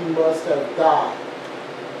there, he must have died,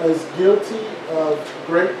 as guilty of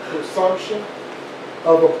great presumption,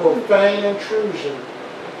 of a profane intrusion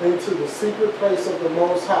into the secret place of the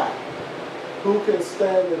Most High. Who can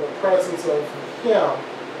stand in the presence of him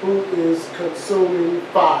who is consuming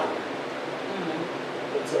fire?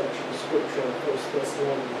 That's actually scripture in 1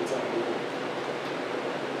 Thessalonians, I believe.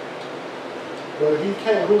 But he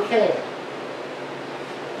can. Who can?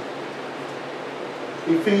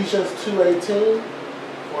 Ephesians 2:18.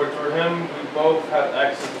 For through him we both have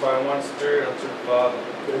access by one Spirit unto the Father.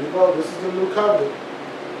 There you go. This is the new covenant.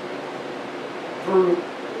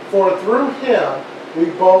 For through him we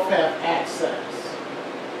both have access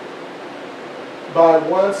by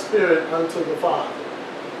one Spirit unto the Father.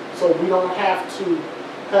 So we don't have to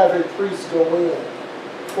have a priest go in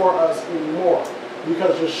for us anymore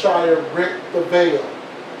because Yashaya rent the veil.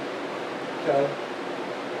 Okay?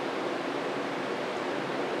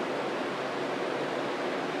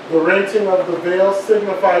 The renting of the veil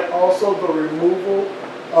signified also the removal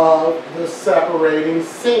of the separating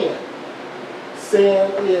sin.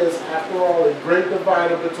 Sin is, after all, a great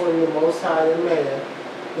divider between the Most High and man,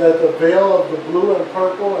 that the veil of the blue and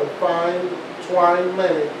purple and fine twined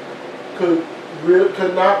linen could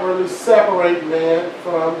not really separate man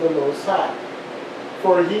from the Most High.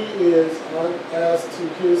 For he is, as to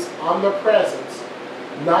his omnipresence,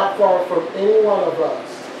 not far from any one of us.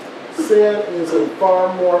 Sin is a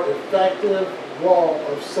far more effective wall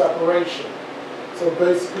of separation. So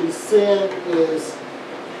basically sin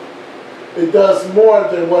it does more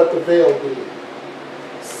than what the veil did.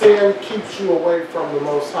 Sin keeps you away from the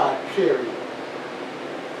Most High, period.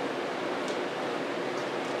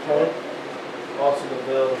 Okay? Also the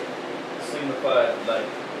veil signified like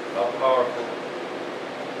how powerful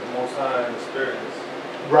the Most High and the Spirit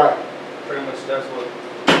is. Right. Pretty much that's what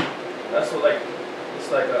like,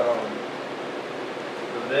 it's like the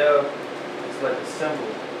veil, it's like a symbol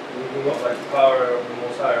of like the power of the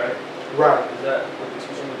Most High, right? Right. Is that what the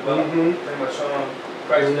teaching was about? Mm-hmm. Pretty much showing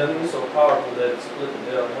Christ's death was so powerful that it split the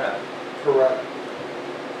veil in half. Correct.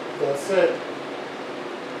 That's it.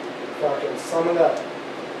 If I can sum it up.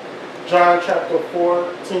 John chapter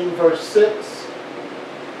 14, verse 6.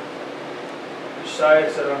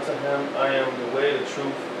 Yashaya said unto him, I am the way, the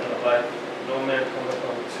truth, and the life. No man cometh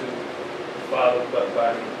unto the Father but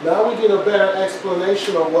by me. Now we get a better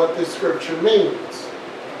explanation of what this scripture means.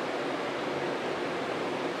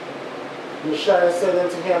 Yashaya said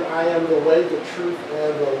unto him, I am the way, the truth,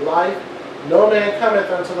 and the life. No man cometh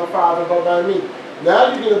unto the Father but by me.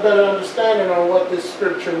 Now you get a better understanding on what this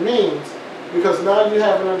scripture means, because now you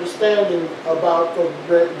have an understanding about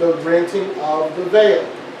the renting of the veil.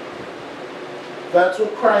 That's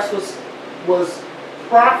what Christ was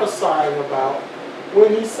prophesying about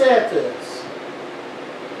when he said this.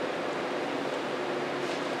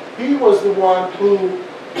 He was the one who,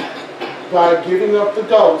 by giving up the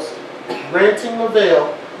ghost, renting the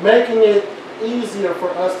veil, making it easier for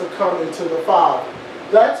us to come into the Father.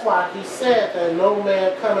 That's why he said that no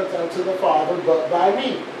man cometh unto the Father but by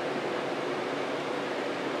me.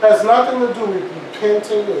 Has nothing to do with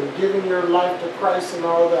repenting and giving your life to Christ and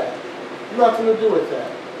all that. Nothing to do with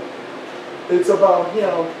that. It's about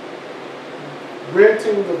him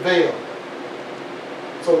renting the veil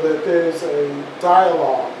so that there's a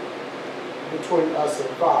dialogue between us and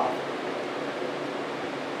Father.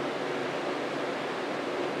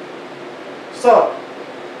 So,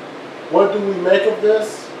 what do we make of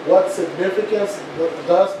this? What significance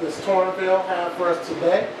does this torn veil have for us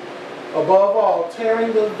today? Above all,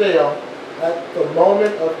 tearing the veil at the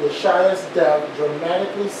moment of Yashaya's death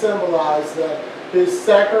dramatically symbolized that his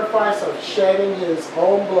sacrifice of shedding his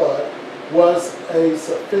own blood was a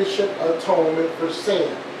sufficient atonement for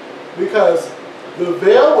sin. Because the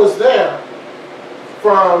veil was there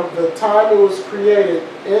from the time it was created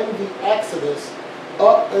in the Exodus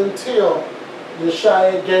up until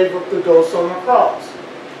Yashaya gave up the ghost on the cross.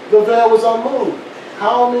 The veil was unmoved.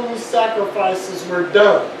 How many sacrifices were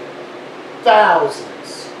done?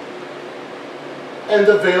 Thousands. And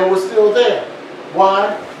the veil was still there.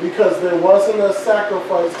 Why? Because there wasn't a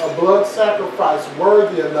sacrifice, a blood sacrifice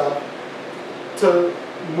worthy enough to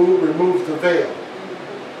remove the veil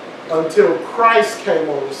until Christ came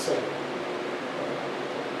on the scene.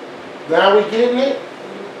 Now we getting it?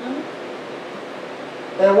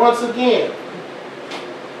 And once again,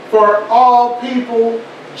 for all people,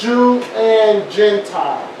 Jew and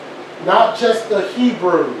Gentile, not just the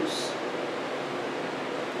Hebrews.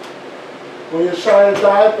 When Yashaya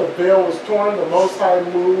died, the veil was torn, the Most High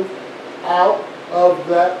moved out of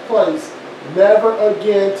that place, never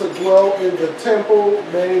again to dwell in the temple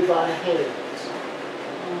made by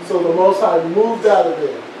hands. So the Most High moved out of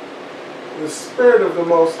there. The Spirit of the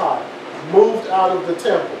Most High moved out of the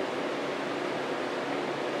temple.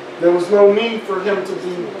 There was no need for him to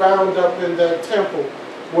be bound up in that temple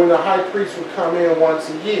when the high priest would come in once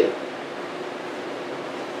a year.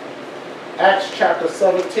 Acts chapter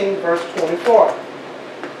 17, verse 24.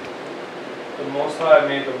 The Most High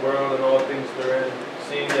made the world and all things therein,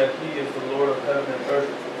 seeing that he is the Lord of heaven and earth,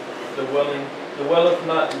 dwelleth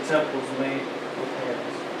not in temples made with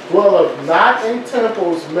hands. Dwelleth not in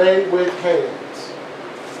temples made with hands.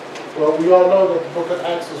 Well, we all know that the book of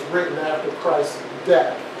Acts was written after Christ's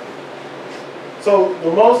death. So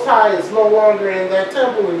the Most High is no longer in that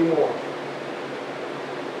temple anymore.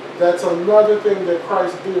 That's another thing that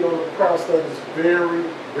Christ did on the cross that is very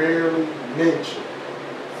rarely mentioned.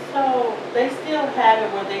 So they still have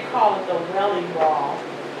it where they call it the Wailing Wall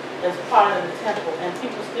as part of the temple, and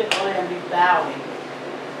people still go there and be bowing.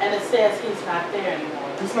 And it says he's not there anymore.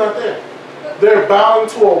 He's not there. They're bowing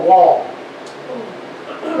to a wall.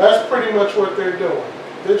 That's pretty much what they're doing.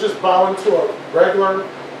 They're just bowing to a regular.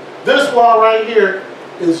 This wall right here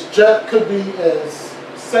is just could be as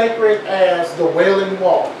sacred as the Wailing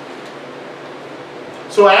Wall.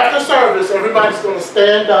 So after service, everybody's going to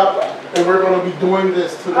stand up and we're going to be doing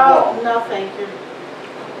this to the wall. Oh, no, thank you.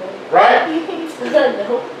 Right?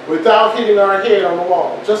 No. Without hitting our head on the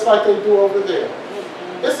wall, just like they do over there.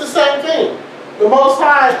 It's the same thing. The Most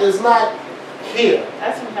High is not here.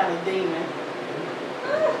 That's some kind of demon.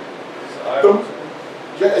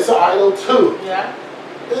 Yeah, it's an idol too. Yeah.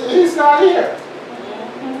 He's not here.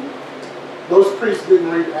 Those priests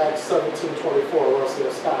didn't read Acts 17:24, or else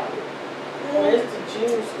they'll stop it. Well, it's the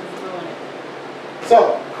Jews who's doing it.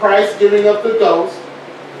 So, Christ giving up the ghost,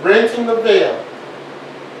 renting the veil.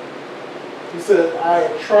 He said, I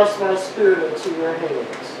entrust my spirit into your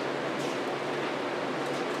hands.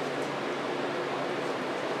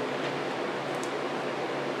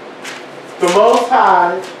 The Most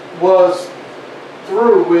High was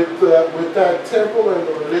through with that temple and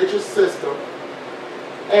the religious system.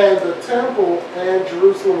 And the temple and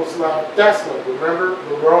Jerusalem was now desolate. Remember,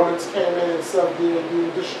 the Romans came in 70 AD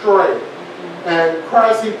and destroyed it. And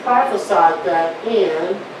Christ, he prophesied that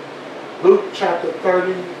in Luke chapter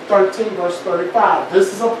 13, verse 35.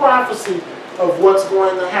 This is a prophecy of what's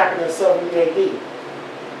going to happen in 70 AD.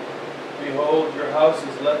 Behold, your house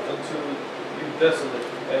is left unto you desolate,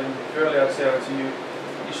 and verily I say unto you,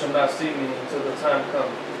 you shall not see me until the time come,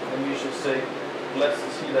 and you shall say, blessed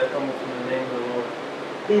is he that cometh in the name of the Lord.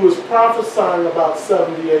 He was prophesying about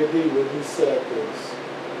 70 AD when he said this.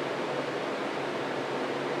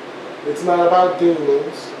 It's not about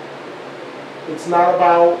demons. It's not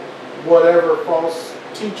about whatever false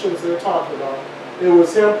teachings they're talking about. It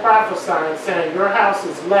was him prophesying, saying, your house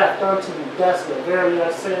is left unto you desolate. Verily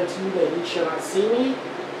I say unto you that ye shall not see me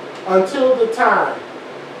until the time.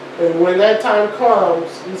 And when that time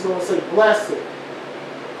comes, he's going to say, blessed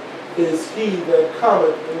is he that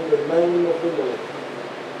cometh in the name of the Lord.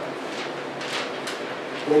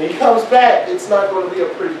 When he comes back, it's not going to be a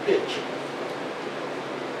pretty picture.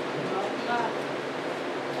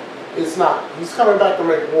 It's not. He's coming back to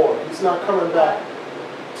make war. He's not coming back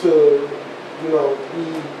to, be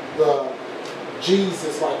the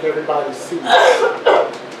Jesus like everybody sees.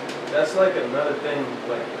 That's like another thing,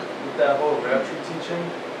 like with that whole rapture teaching.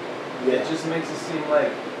 Yeah. It just makes it seem like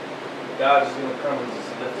God is gonna come and just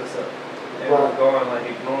lift us up, and Right. we're going like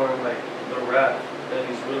ignoring like the wrath that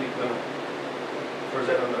He's really gonna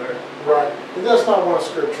present on the earth. Right. And there's not one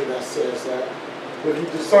scripture that says that. If you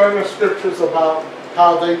discern the scriptures about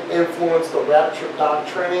how they influence the rapture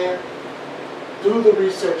doctrine do the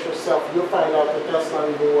research yourself. You'll find out that that's not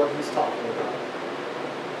even what he's talking about.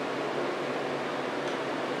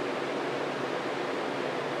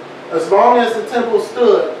 As long as the temple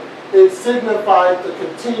stood, it signified the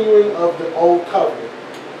continuing of the old covenant.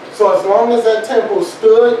 So as long as that temple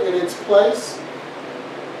stood in its place,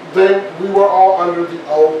 then we were all under the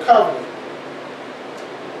old covenant.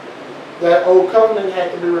 That old covenant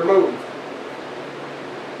had to be removed.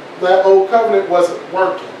 That old covenant wasn't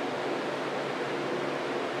working.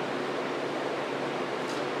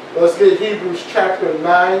 Let's get Hebrews chapter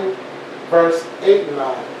 9, verse 8 and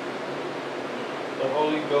 9. The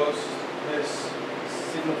Holy Ghost is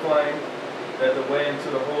signifying that the way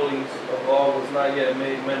into the holies of all was not yet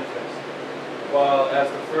made manifest, while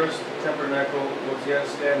as the first tabernacle was yet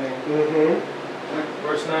standing,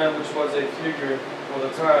 verse 9, which was a figure for the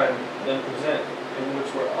time then present, in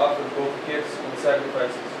which were offered both gifts and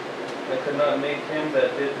sacrifices, that could not make him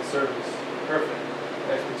that did the service perfect,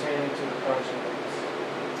 as pertaining to the conscience.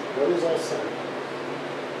 What is that saying?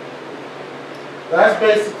 That's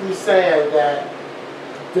basically saying that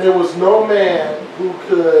there was no man who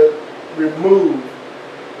could remove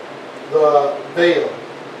the veil.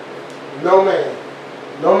 No man.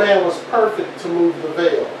 No man was perfect to move the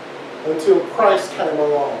veil until Christ came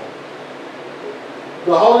along.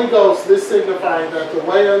 The Holy Ghost, this signifying that the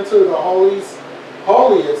way unto the holiest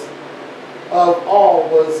of all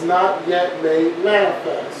was not yet made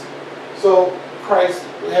manifest. So Christ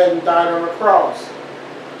hadn't died on the cross.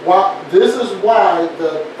 This is why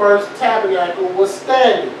the first tabernacle was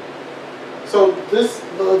standing. So this,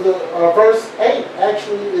 verse 8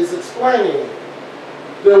 actually is explaining it.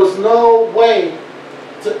 There was no way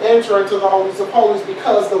to enter into the holies of holies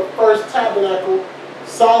because the first tabernacle,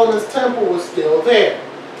 Solomon's temple, was still there,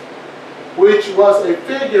 which was a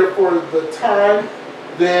figure for the time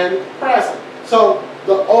then present. So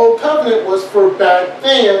the old covenant was for back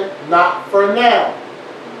then, not for now,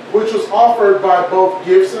 which was offered by both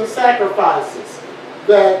gifts and sacrifices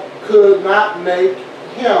that could not make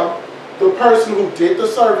him, the person who did the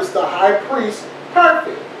service, the high priest,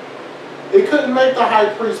 perfect. It couldn't make the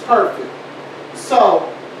high priest perfect.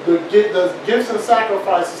 So the gifts and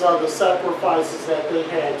sacrifices are the sacrifices that they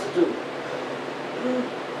had to do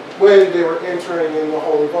when they were entering into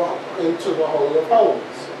the Holy of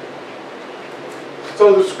Holies.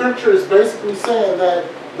 So the scripture is basically saying that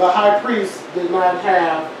the high priest did not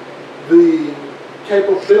have the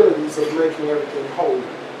capabilities of making everything holy.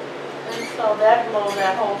 And so that blows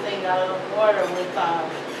that whole thing out of the water with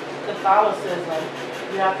Catholicism.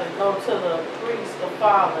 You have to go to the priest, the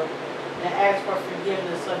father, and ask for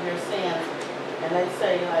forgiveness of your sins. And they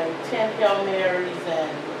say like 10 Hail Marys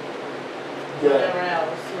and whatever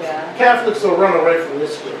else. Yeah. Catholics will run away from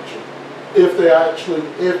this scripture if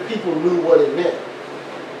people knew what it meant.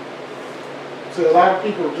 So a lot of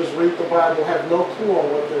people just read the Bible, have no clue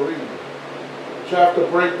on what they're reading. But you have to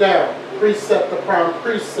break down precept upon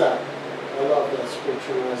precept. I love that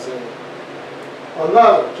scripture in Isaiah.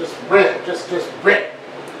 Another, just rip, just rip.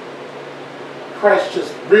 Christ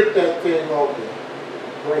just ripped that thing open.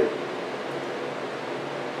 Great.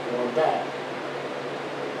 Going back.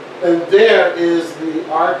 And there is the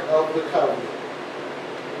Ark of the Covenant.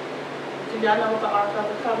 Do y'all know what the Ark of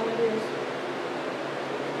the Covenant is?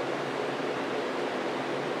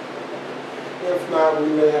 If not, we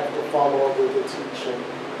may have to follow up with the teaching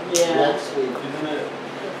next week. Isn't it?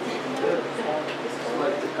 It's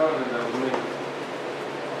like the covenant that was made.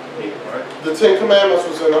 People, right? The Ten Commandments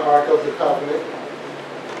was in the Ark of the Covenant.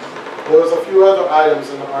 There was a few other items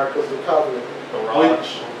in the Ark of the Covenant. The rod.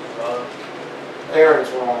 Aaron's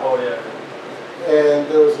rod. Oh yeah. And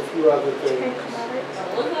there was a few other things.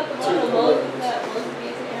 Wasn't that the one of Moses that Moses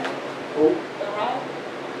gave to Aaron? Who? The rod?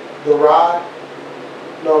 The rod?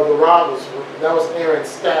 No, the rod that was Aaron's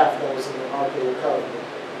staff that was in the Ark of the Covenant.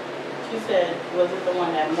 She said, was it the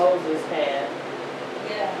one that Moses had?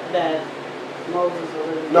 Yeah. That Moses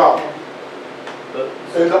originally No.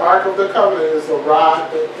 had? In the Ark of the Covenant is the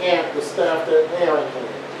rod, the staff that Aaron had.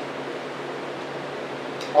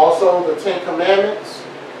 Also the Ten Commandments,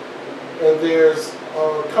 and there's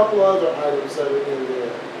a couple other items that are in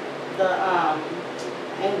there.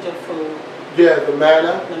 The angel food, Yeah, the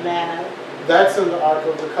manna, the manna. that's in the Ark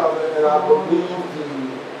of the Covenant, and I believe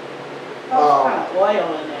There was kind of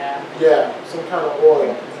oil in there. some kind of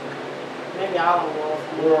oil. Maybe olive oil.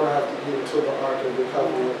 We don't have to get into the Ark of the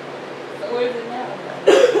Covenant. So where is it now?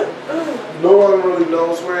 No one really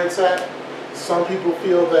knows where it's at. Some people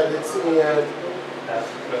feel that it's in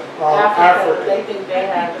Africa. Africa. They think they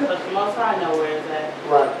have it, but the Most High know where it's at.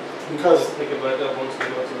 Right. Because, Pick it back up once we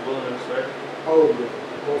go to the wilderness, right? oh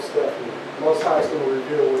yeah, most definitely. Most High is going to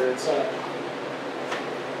reveal where it's at.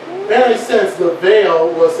 In a sense, the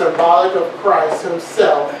veil was symbolic of Christ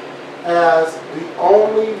himself as the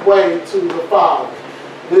only way to the Father.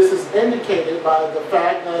 This is indicated by the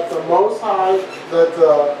fact that the Most High, that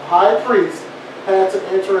the high priest had to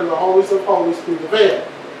enter in the holies of holies through the veil.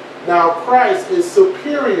 Now Christ is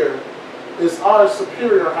superior, is our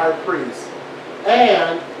superior high priest.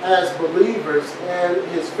 And as believers in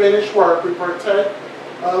his finished work, we partake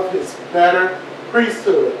of his better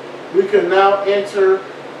priesthood. We can now enter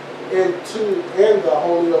in the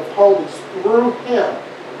Holy of Holies through him.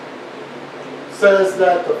 Says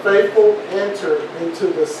that the faithful enter into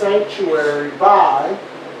the sanctuary by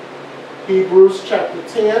Hebrews chapter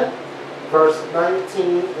 10, verse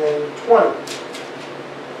 19 and 20.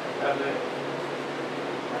 Having,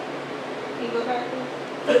 Can you go back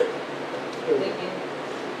to?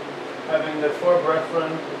 having therefore,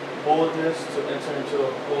 brethren, boldness to enter into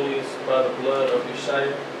the holiest by the blood of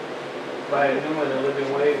Yashaya, by a new and a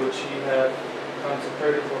living way which he hath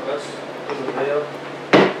consecrated for us through the veil,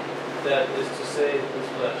 that is to say, his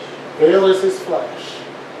flesh. Veil is his flesh.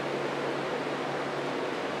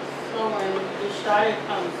 So when Yashaya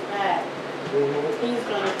comes back, he's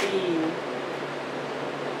going to be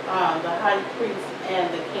the high priest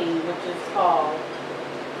and the king, which is called,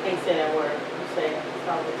 can't say that word, you say it,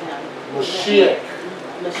 start with him. Mashiach.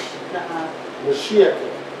 Mashiach.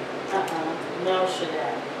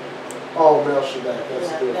 Melchizedek. Oh, Melchizedek,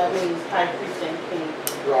 that's Yeah, good. that means high priest and king.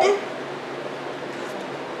 Right.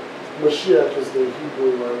 Mashiach is the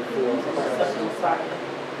Hebrew word for Christ.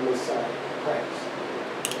 Messiah, Christ.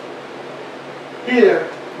 Here,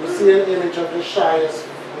 we see an image of Yeshaya's.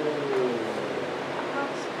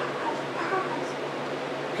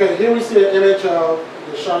 Okay, here we see an image of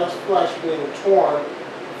Yeshaya's flesh being torn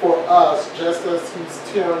for us, just as he's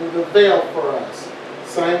tearing the veil for us.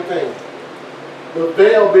 Same thing. The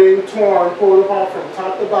veil being torn, pulled apart from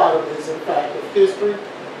top to bottom, is in fact of history.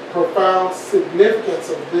 Profound significance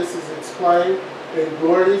of this is explained in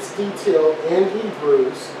glorious detail in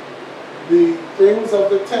Hebrews. The things of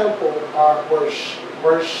the temple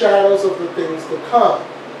were shadows of the things to come.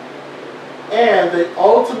 And they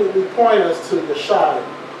ultimately point us to Yeshua.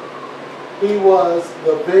 He was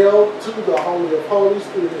the veil to the Holy of Holies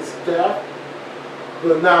through his death.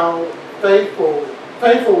 But now faithful,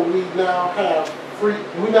 we now have free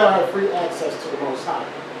access to the Most High.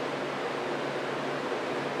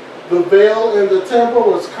 The veil in the temple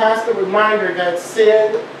was a constant reminder that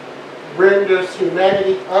sin renders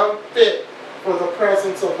humanity unfit for the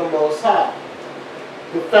presence of the Most High.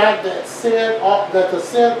 The fact that the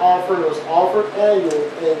sin offering was offered annually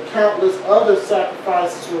and countless other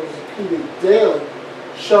sacrifices were repeated daily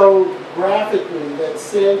showed graphically that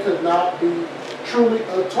sin could not be truly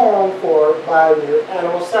atoned for by mere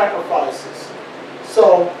animal sacrifices.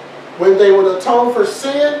 So When they would atone for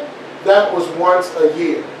sin, that was once a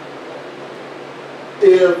year.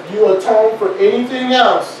 If you atone for anything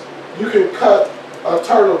else, you can cut a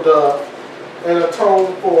turtle dove and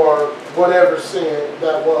atone for whatever sin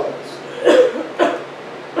that was.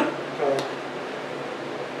 Okay.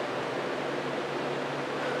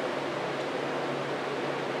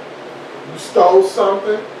 You stole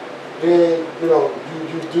something, then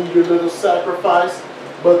you do your little sacrifice,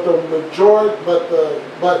 but the majority,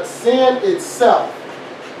 but sin itself,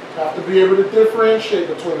 have to be able to differentiate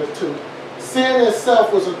between the two. Sin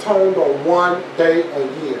itself was atoned on one day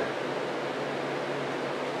a year.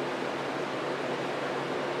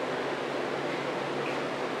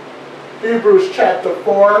 Hebrews chapter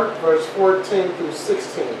 4, verse 14 through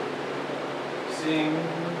 16.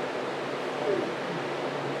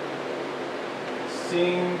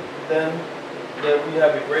 Seeing then that we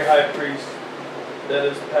have a great high priest that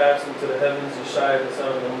is passed into the heavens, Yashaya, the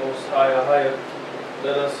Son of the Most High, Yashaya,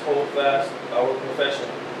 let us hold fast our profession.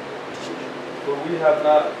 For we have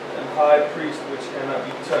not an high priest which cannot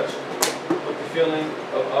be touched with the feeling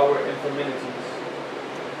of our infirmities,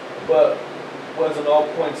 but was in all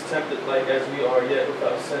points tempted like as we are, yet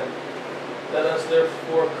without sin. Let us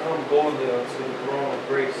therefore come boldly unto the throne of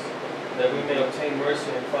grace, that we may obtain mercy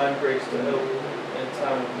and find grace to help in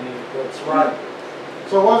time of need. That's right.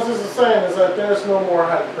 So what this is saying is that there's no more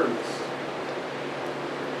high priest.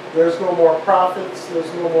 There's no more prophets.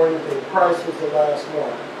 There's no more anything. Christ was the last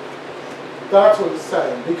one. That's what it's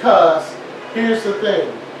saying. Because here's the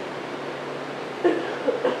thing.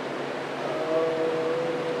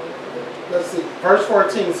 Let's see. Verse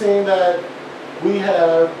 14. Seeing that we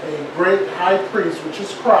have a great high priest, which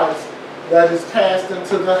is Christ, that is passed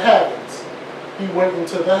into the heavens. He went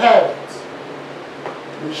into the heavens.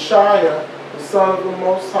 Yashaya, the Son of the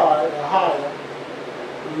Most High, Yahweh,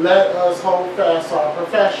 let us hold fast our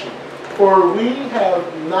profession. For we have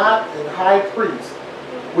not an high priest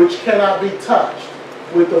which cannot be touched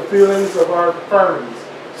with the feelings of our infirmities.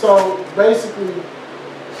 So basically,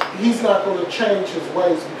 he's not going to change his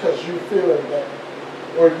ways because you feel that,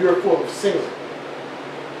 or you're full of sin.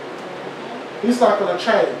 He's not going to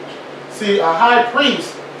change. See, a high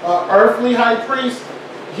priest, an earthly high priest,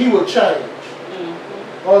 he will change.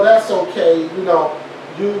 Oh, that's okay.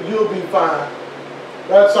 You'll be fine.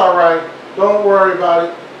 That's all right. Don't worry about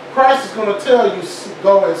it. Christ is going to tell you,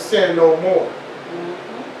 go and sin no more.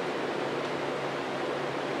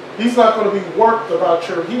 He's not going to be worked about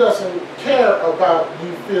he doesn't care about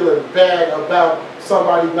you feeling bad about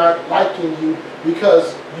somebody not liking you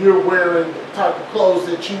because you're wearing the type of clothes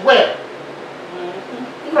that you wear.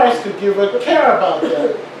 Christ could give a care about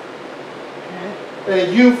that.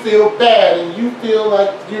 And you feel bad and you feel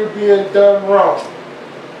like you're being done wrong.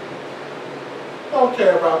 Don't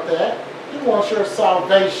care about that. He wants your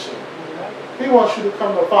salvation. He wants you to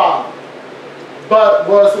come to Father. But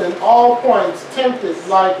was in all points tempted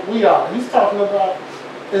like we are. He's talking about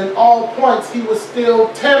in all points he was still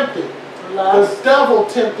tempted. The devil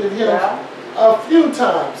tempted him a few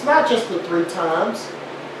times, not just the 3 times.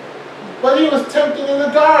 But he was tempted in the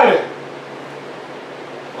garden.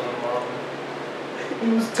 He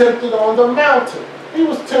was tempted on the mountain. He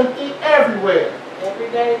was tempted everywhere. Every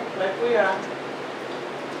day, like we are.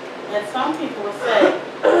 And some people will say,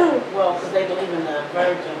 well, because they believe in the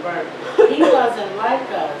virgin birth, he wasn't like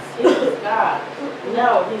us. He was God.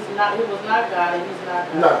 No, he's not. He was not God, and he's not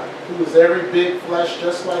God. No, he was every big flesh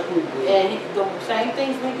just like we did. And the same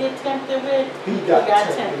things we get tempted with, he got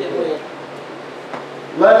tempted with.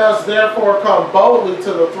 Let us therefore come boldly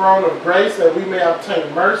to the throne of grace that we may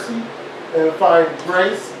obtain mercy and find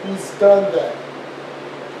grace. He's done that.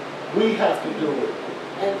 We have to do it.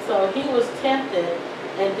 And so he was tempted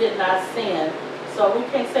and did not sin. So we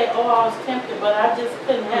can't say, oh, I was tempted, but I just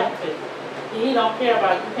couldn't help it. He don't care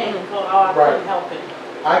about it. You can't go, oh, I couldn't help it.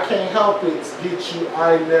 I can't help it get you,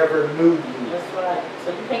 I never knew you. That's right.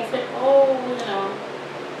 So you can't say, oh,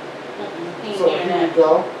 So here you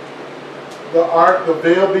go. The ark, the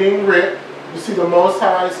veil being ripped. You see the Most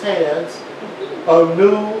High's hands. A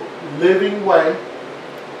new living way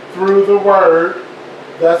through the Word.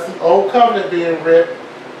 That's the old covenant being ripped.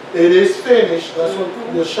 It is finished. That's what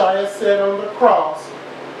Yashaya said on the cross.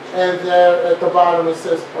 And there at the bottom it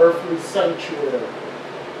says earthly sanctuary.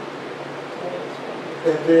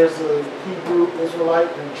 And there's a Hebrew Israelite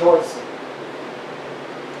rejoicing.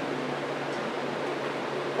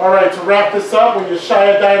 Alright, to wrap this up, when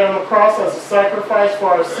Yashaya died on the cross as a sacrifice for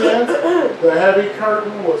our sins, the heavy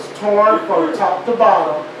curtain was torn from top to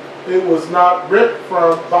bottom. It was not ripped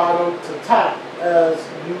from bottom to top as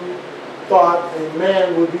you thought a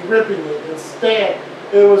man would be ripping it. Instead,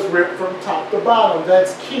 it was ripped from top to bottom.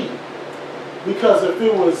 That's key. Because if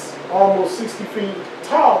it was almost 60 feet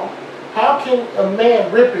tall, how can a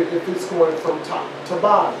man rip it if it's going from top to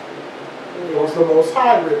bottom? It was the Most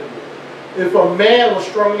High ripping it. If a man was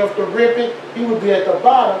strong enough to rip it, he would be at the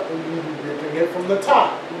bottom and you'd be ripping it from the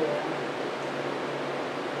top.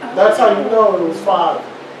 That's how you know it was Father.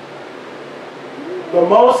 The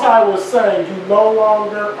Most High was saying, you no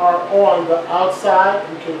longer are on the outside.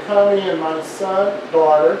 You can come in, my son,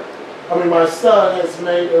 my son has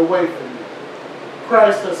made a way for you.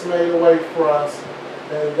 Christ has made a way for us,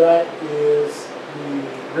 and that is the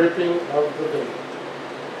ripping of the veil.